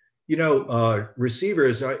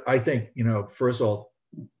 Receivers, I think, first of all,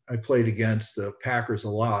 I played against the Packers a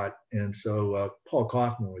lot. And so Paul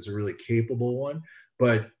Kaufman was a really capable one.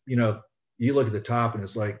 But, you look at the top and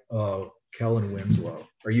it's like, oh, Kellen Winslow.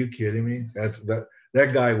 Are you kidding me?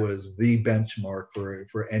 That guy was the benchmark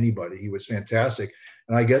for anybody. He was fantastic.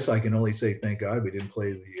 And I guess I can only say, thank God we didn't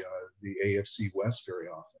play the AFC West very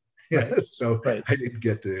often. Right. So right. I didn't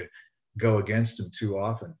get to go against him too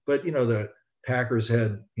often. But, the Packers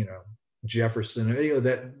had, Jefferson,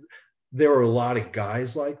 that there were a lot of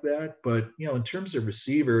guys like that. But, in terms of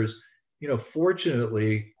receivers,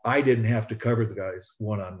 fortunately, I didn't have to cover the guys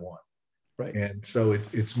one-on-one. Right. And so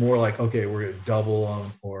it's more like, okay, we're going to double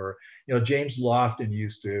them. Or, James Lofton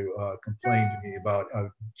used to complain to me about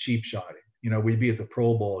cheap shotting. We'd be at the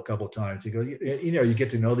Pro Bowl a couple of times. He goes, you get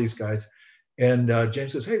to know these guys. And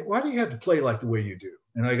James says, hey, why do you have to play like the way you do?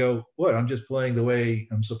 And I go, what? I'm just playing the way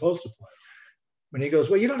I'm supposed to play. And he goes,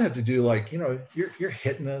 well, you don't have to do like, you're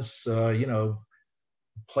hitting us,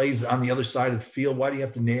 plays on the other side of the field. Why do you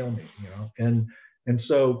have to nail me? And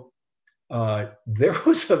so there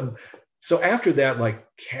was so after that, like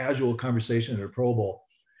casual conversation at a Pro Bowl,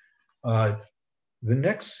 the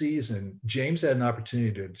next season, James had an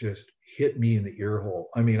opportunity to just hit me in the ear hole.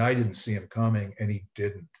 I mean, I didn't see him coming and he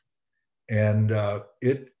didn't. And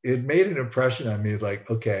it made an impression on me. It's like,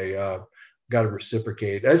 okay, got to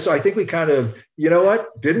reciprocate. And so I think we kind of,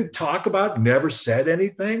 didn't talk about, never said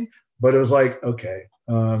anything, but it was like, okay,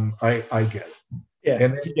 I get it. Yeah.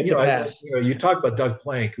 And then, you talk about Doug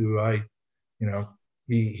Plank, who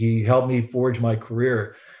he helped me forge my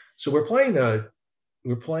career. So we're playing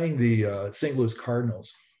the St. Louis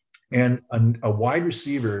Cardinals, and a wide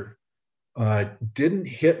receiver didn't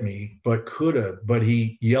hit me, but could have. But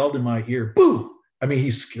he yelled in my ear, "Boo!" I mean,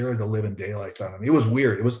 he scared the living daylights out of me. It was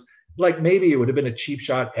weird. It was like maybe it would have been a cheap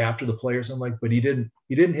shot after the play or something but he didn't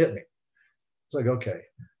hit me. It's like, okay.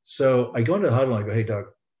 So I go into the huddle and I go, hey, Doug,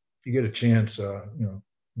 if you get a chance,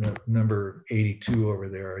 number 82 over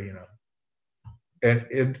there,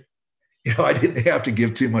 and I didn't have to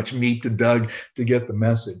give too much meat to Doug to get the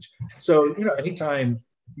message. So, anytime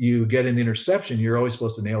you get an interception, you're always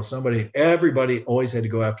supposed to nail somebody. Everybody always had to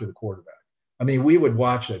go after the quarterback. I mean, we would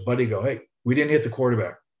watch it. Buddy go, hey, we didn't hit the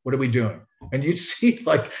quarterback. What are we doing? And you'd see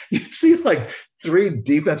like three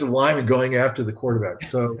defensive linemen going after the quarterback.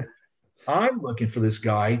 So I'm looking for this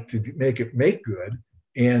guy to make good,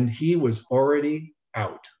 and he was already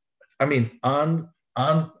out. I mean, on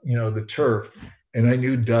the turf, and I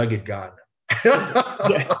knew Doug had gotten him.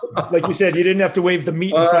 Yeah. Like you said, you didn't have to wave the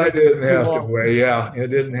meat in front of I didn't have to wave. Yeah, I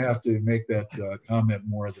didn't have to make that comment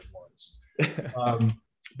more than once.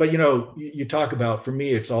 But you talk about, for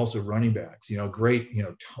me, it's also running backs. Great.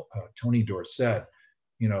 Tony Dorsett.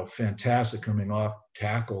 Fantastic coming off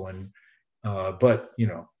tackle, and but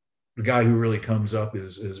the guy who really comes up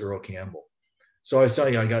is Earl Campbell. So I saw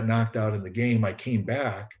I got knocked out in the game. I came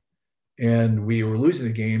back, and we were losing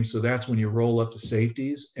the game. So that's when you roll up to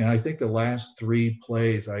safeties. And I think the last three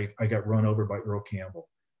plays, I got run over by Earl Campbell.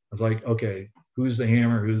 I was like, okay, who's the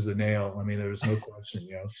hammer? Who's the nail? I mean, there was no question,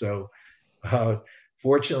 So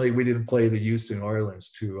fortunately, we didn't play the Houston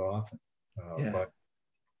Oilers too often, but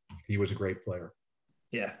he was a great player.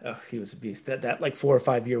 Yeah, he was a beast. That like 4 or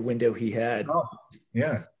 5 year window he had. Oh,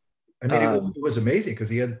 yeah. I mean, it was amazing because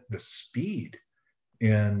he had the speed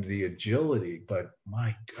and the agility, but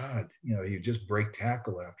my God, you just break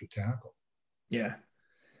tackle after tackle. Yeah.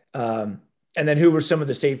 And then who were some of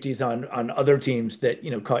the safeties on other teams that,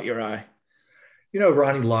 caught your eye?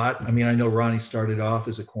 Ronnie Lott. I mean, I know Ronnie started off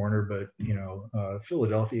as a corner, but,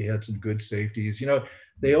 Philadelphia had some good safeties.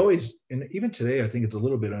 They always, and even today, I think it's a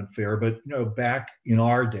little bit unfair, but, back in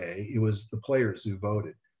our day, it was the players who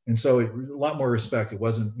voted. And so a lot more respect. It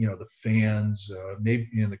wasn't, the fans, maybe,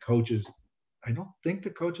 the coaches. I don't think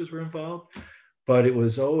the coaches were involved, but it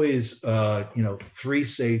was always, three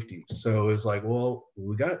safeties. So it was like, well,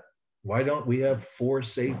 why don't we have four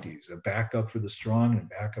safeties, a backup for the strong and a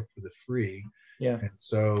backup for the free? Yeah. And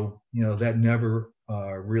so, that never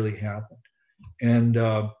really happened. And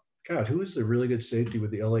God, who was the really good safety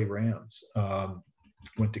with the LA Rams?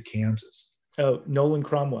 Went to Kansas. Oh, Nolan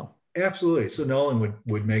Cromwell. Absolutely. So Nolan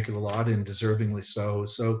would make it a lot, and deservingly so.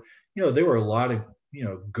 So, there were a lot of,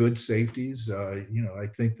 good safeties. I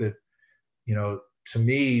think that, to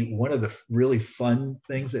me, one of the really fun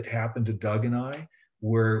things that happened to Doug and I,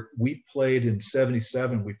 where we played in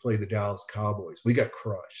 77, we played the Dallas Cowboys. We got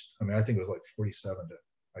crushed. I mean, I think it was like 47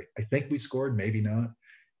 to, I think we scored, maybe not.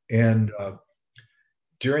 And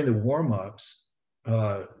during the warm-ups,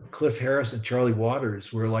 Cliff Harris and Charlie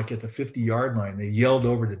Waters were like at the 50-yard line. They yelled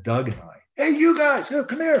over to Doug and I, hey, you guys,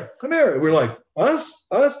 come here. And we're like, us?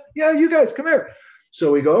 Yeah, you guys, come here.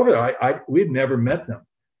 So we go over there. We'd never met them.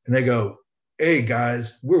 And they go, hey,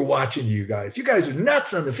 guys, we're watching you guys. You guys are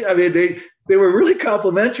nuts on the field. I mean, they were really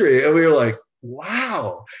complimentary. And we were like,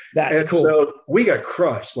 wow. That's cool. So we got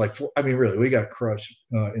crushed. Really, we got crushed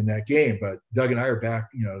in that game. But Doug and I are back,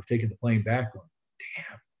 taking the plane back going,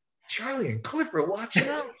 damn, Charlie and Cliff are watching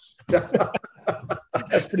us.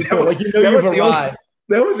 That's pretty cool. Like, you've arrived.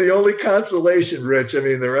 That was the only consolation, Rich. I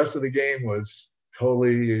mean, the rest of the game was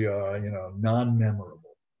totally,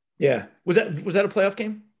 non-memorable. Yeah. Was that a playoff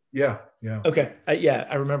game? Yeah. Okay.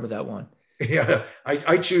 I remember that one. Yeah.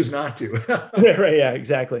 I choose not to. Right. Yeah,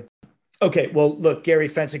 exactly. Okay. Well, look, Gary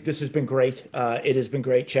Fencik, this has been great. It has been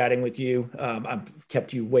great chatting with you. I've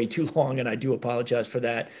kept you way too long, and I do apologize for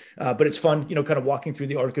that. But it's fun, kind of walking through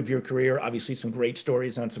the arc of your career. Obviously, some great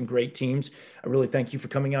stories on some great teams. I really thank you for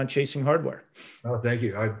coming on Chasing Hardware. Oh, thank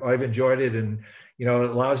you. I've enjoyed it. And, it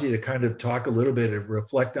allows you to kind of talk a little bit and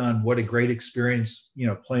reflect on what a great experience,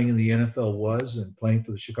 playing in the NFL was, and playing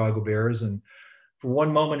for the Chicago Bears. And for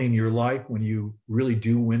one moment in your life when you really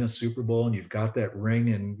do win a Super Bowl and you've got that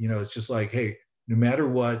ring, and, it's just like, hey, no matter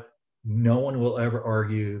what, no one will ever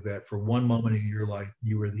argue that for one moment in your life,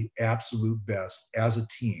 you were the absolute best as a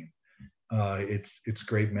team. It's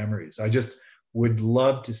great memories. I just would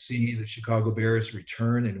love to see the Chicago Bears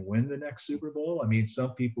return and win the next Super Bowl. I mean,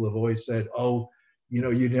 some people have always said, oh,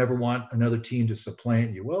 you never want another team to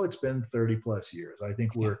supplant you. Well, it's been 30 plus years. I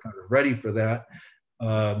think we're kind of ready for that.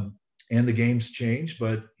 And the game's changed,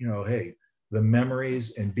 but hey, the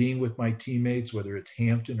memories and being with my teammates, whether it's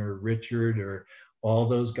Hampton or Richard or all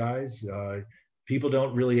those guys, people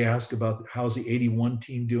don't really ask about how's the 81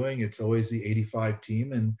 team doing. It's always the 85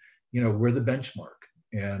 team. And, we're the benchmark.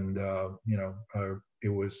 And, it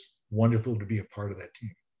was wonderful to be a part of that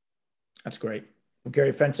team. That's great. Well,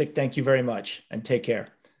 Gary Fencik, thank you very much, and take care.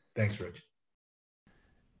 Thanks, Rich.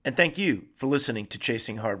 And thank you for listening to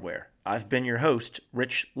Chasing Hardware. I've been your host,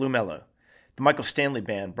 Rich Lumello. The Michael Stanley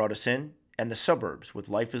Band brought us in, and the Suburbs with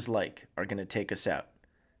Life is Like are going to take us out.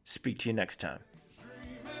 Speak to you next time.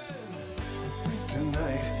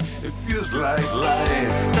 Tonight, it feels like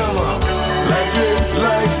life. Come on. Life is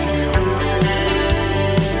like.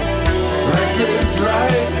 Life is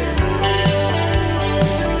like.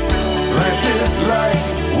 Life is like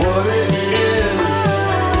what it is.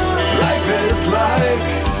 Life is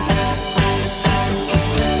like.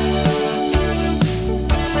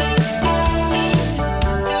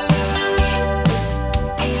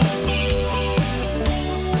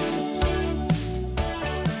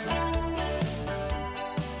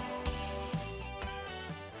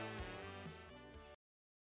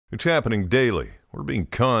 It's happening daily. We're being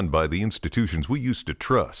conned by the institutions we used to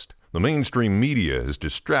trust. The mainstream media is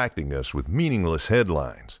distracting us with meaningless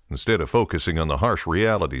headlines instead of focusing on the harsh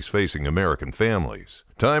realities facing American families.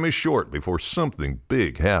 Time is short before something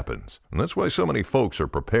big happens, and that's why so many folks are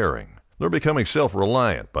preparing. They're becoming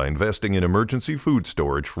self-reliant by investing in emergency food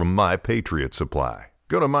storage from My Patriot Supply.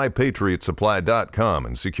 Go to MyPatriotSupply.com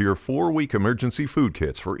and secure 4-week emergency food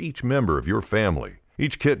kits for each member of your family.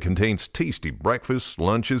 Each kit contains tasty breakfasts,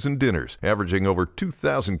 lunches, and dinners, averaging over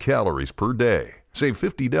 2,000 calories per day. Save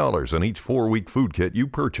 $50 on each 4-week food kit you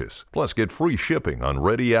purchase, plus get free shipping on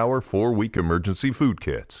Ready Hour 4-week emergency food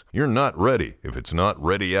kits. You're not ready if it's not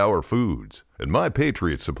Ready Hour Foods. At My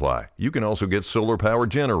Patriot Supply, you can also get solar power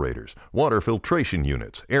generators, water filtration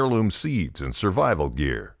units, heirloom seeds, and survival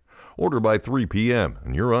gear. Order by 3 p.m.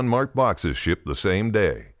 and your unmarked boxes ship the same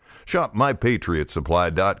day. Shop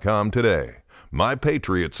MyPatriotSupply.com today.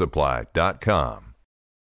 MyPatriotSupply.com.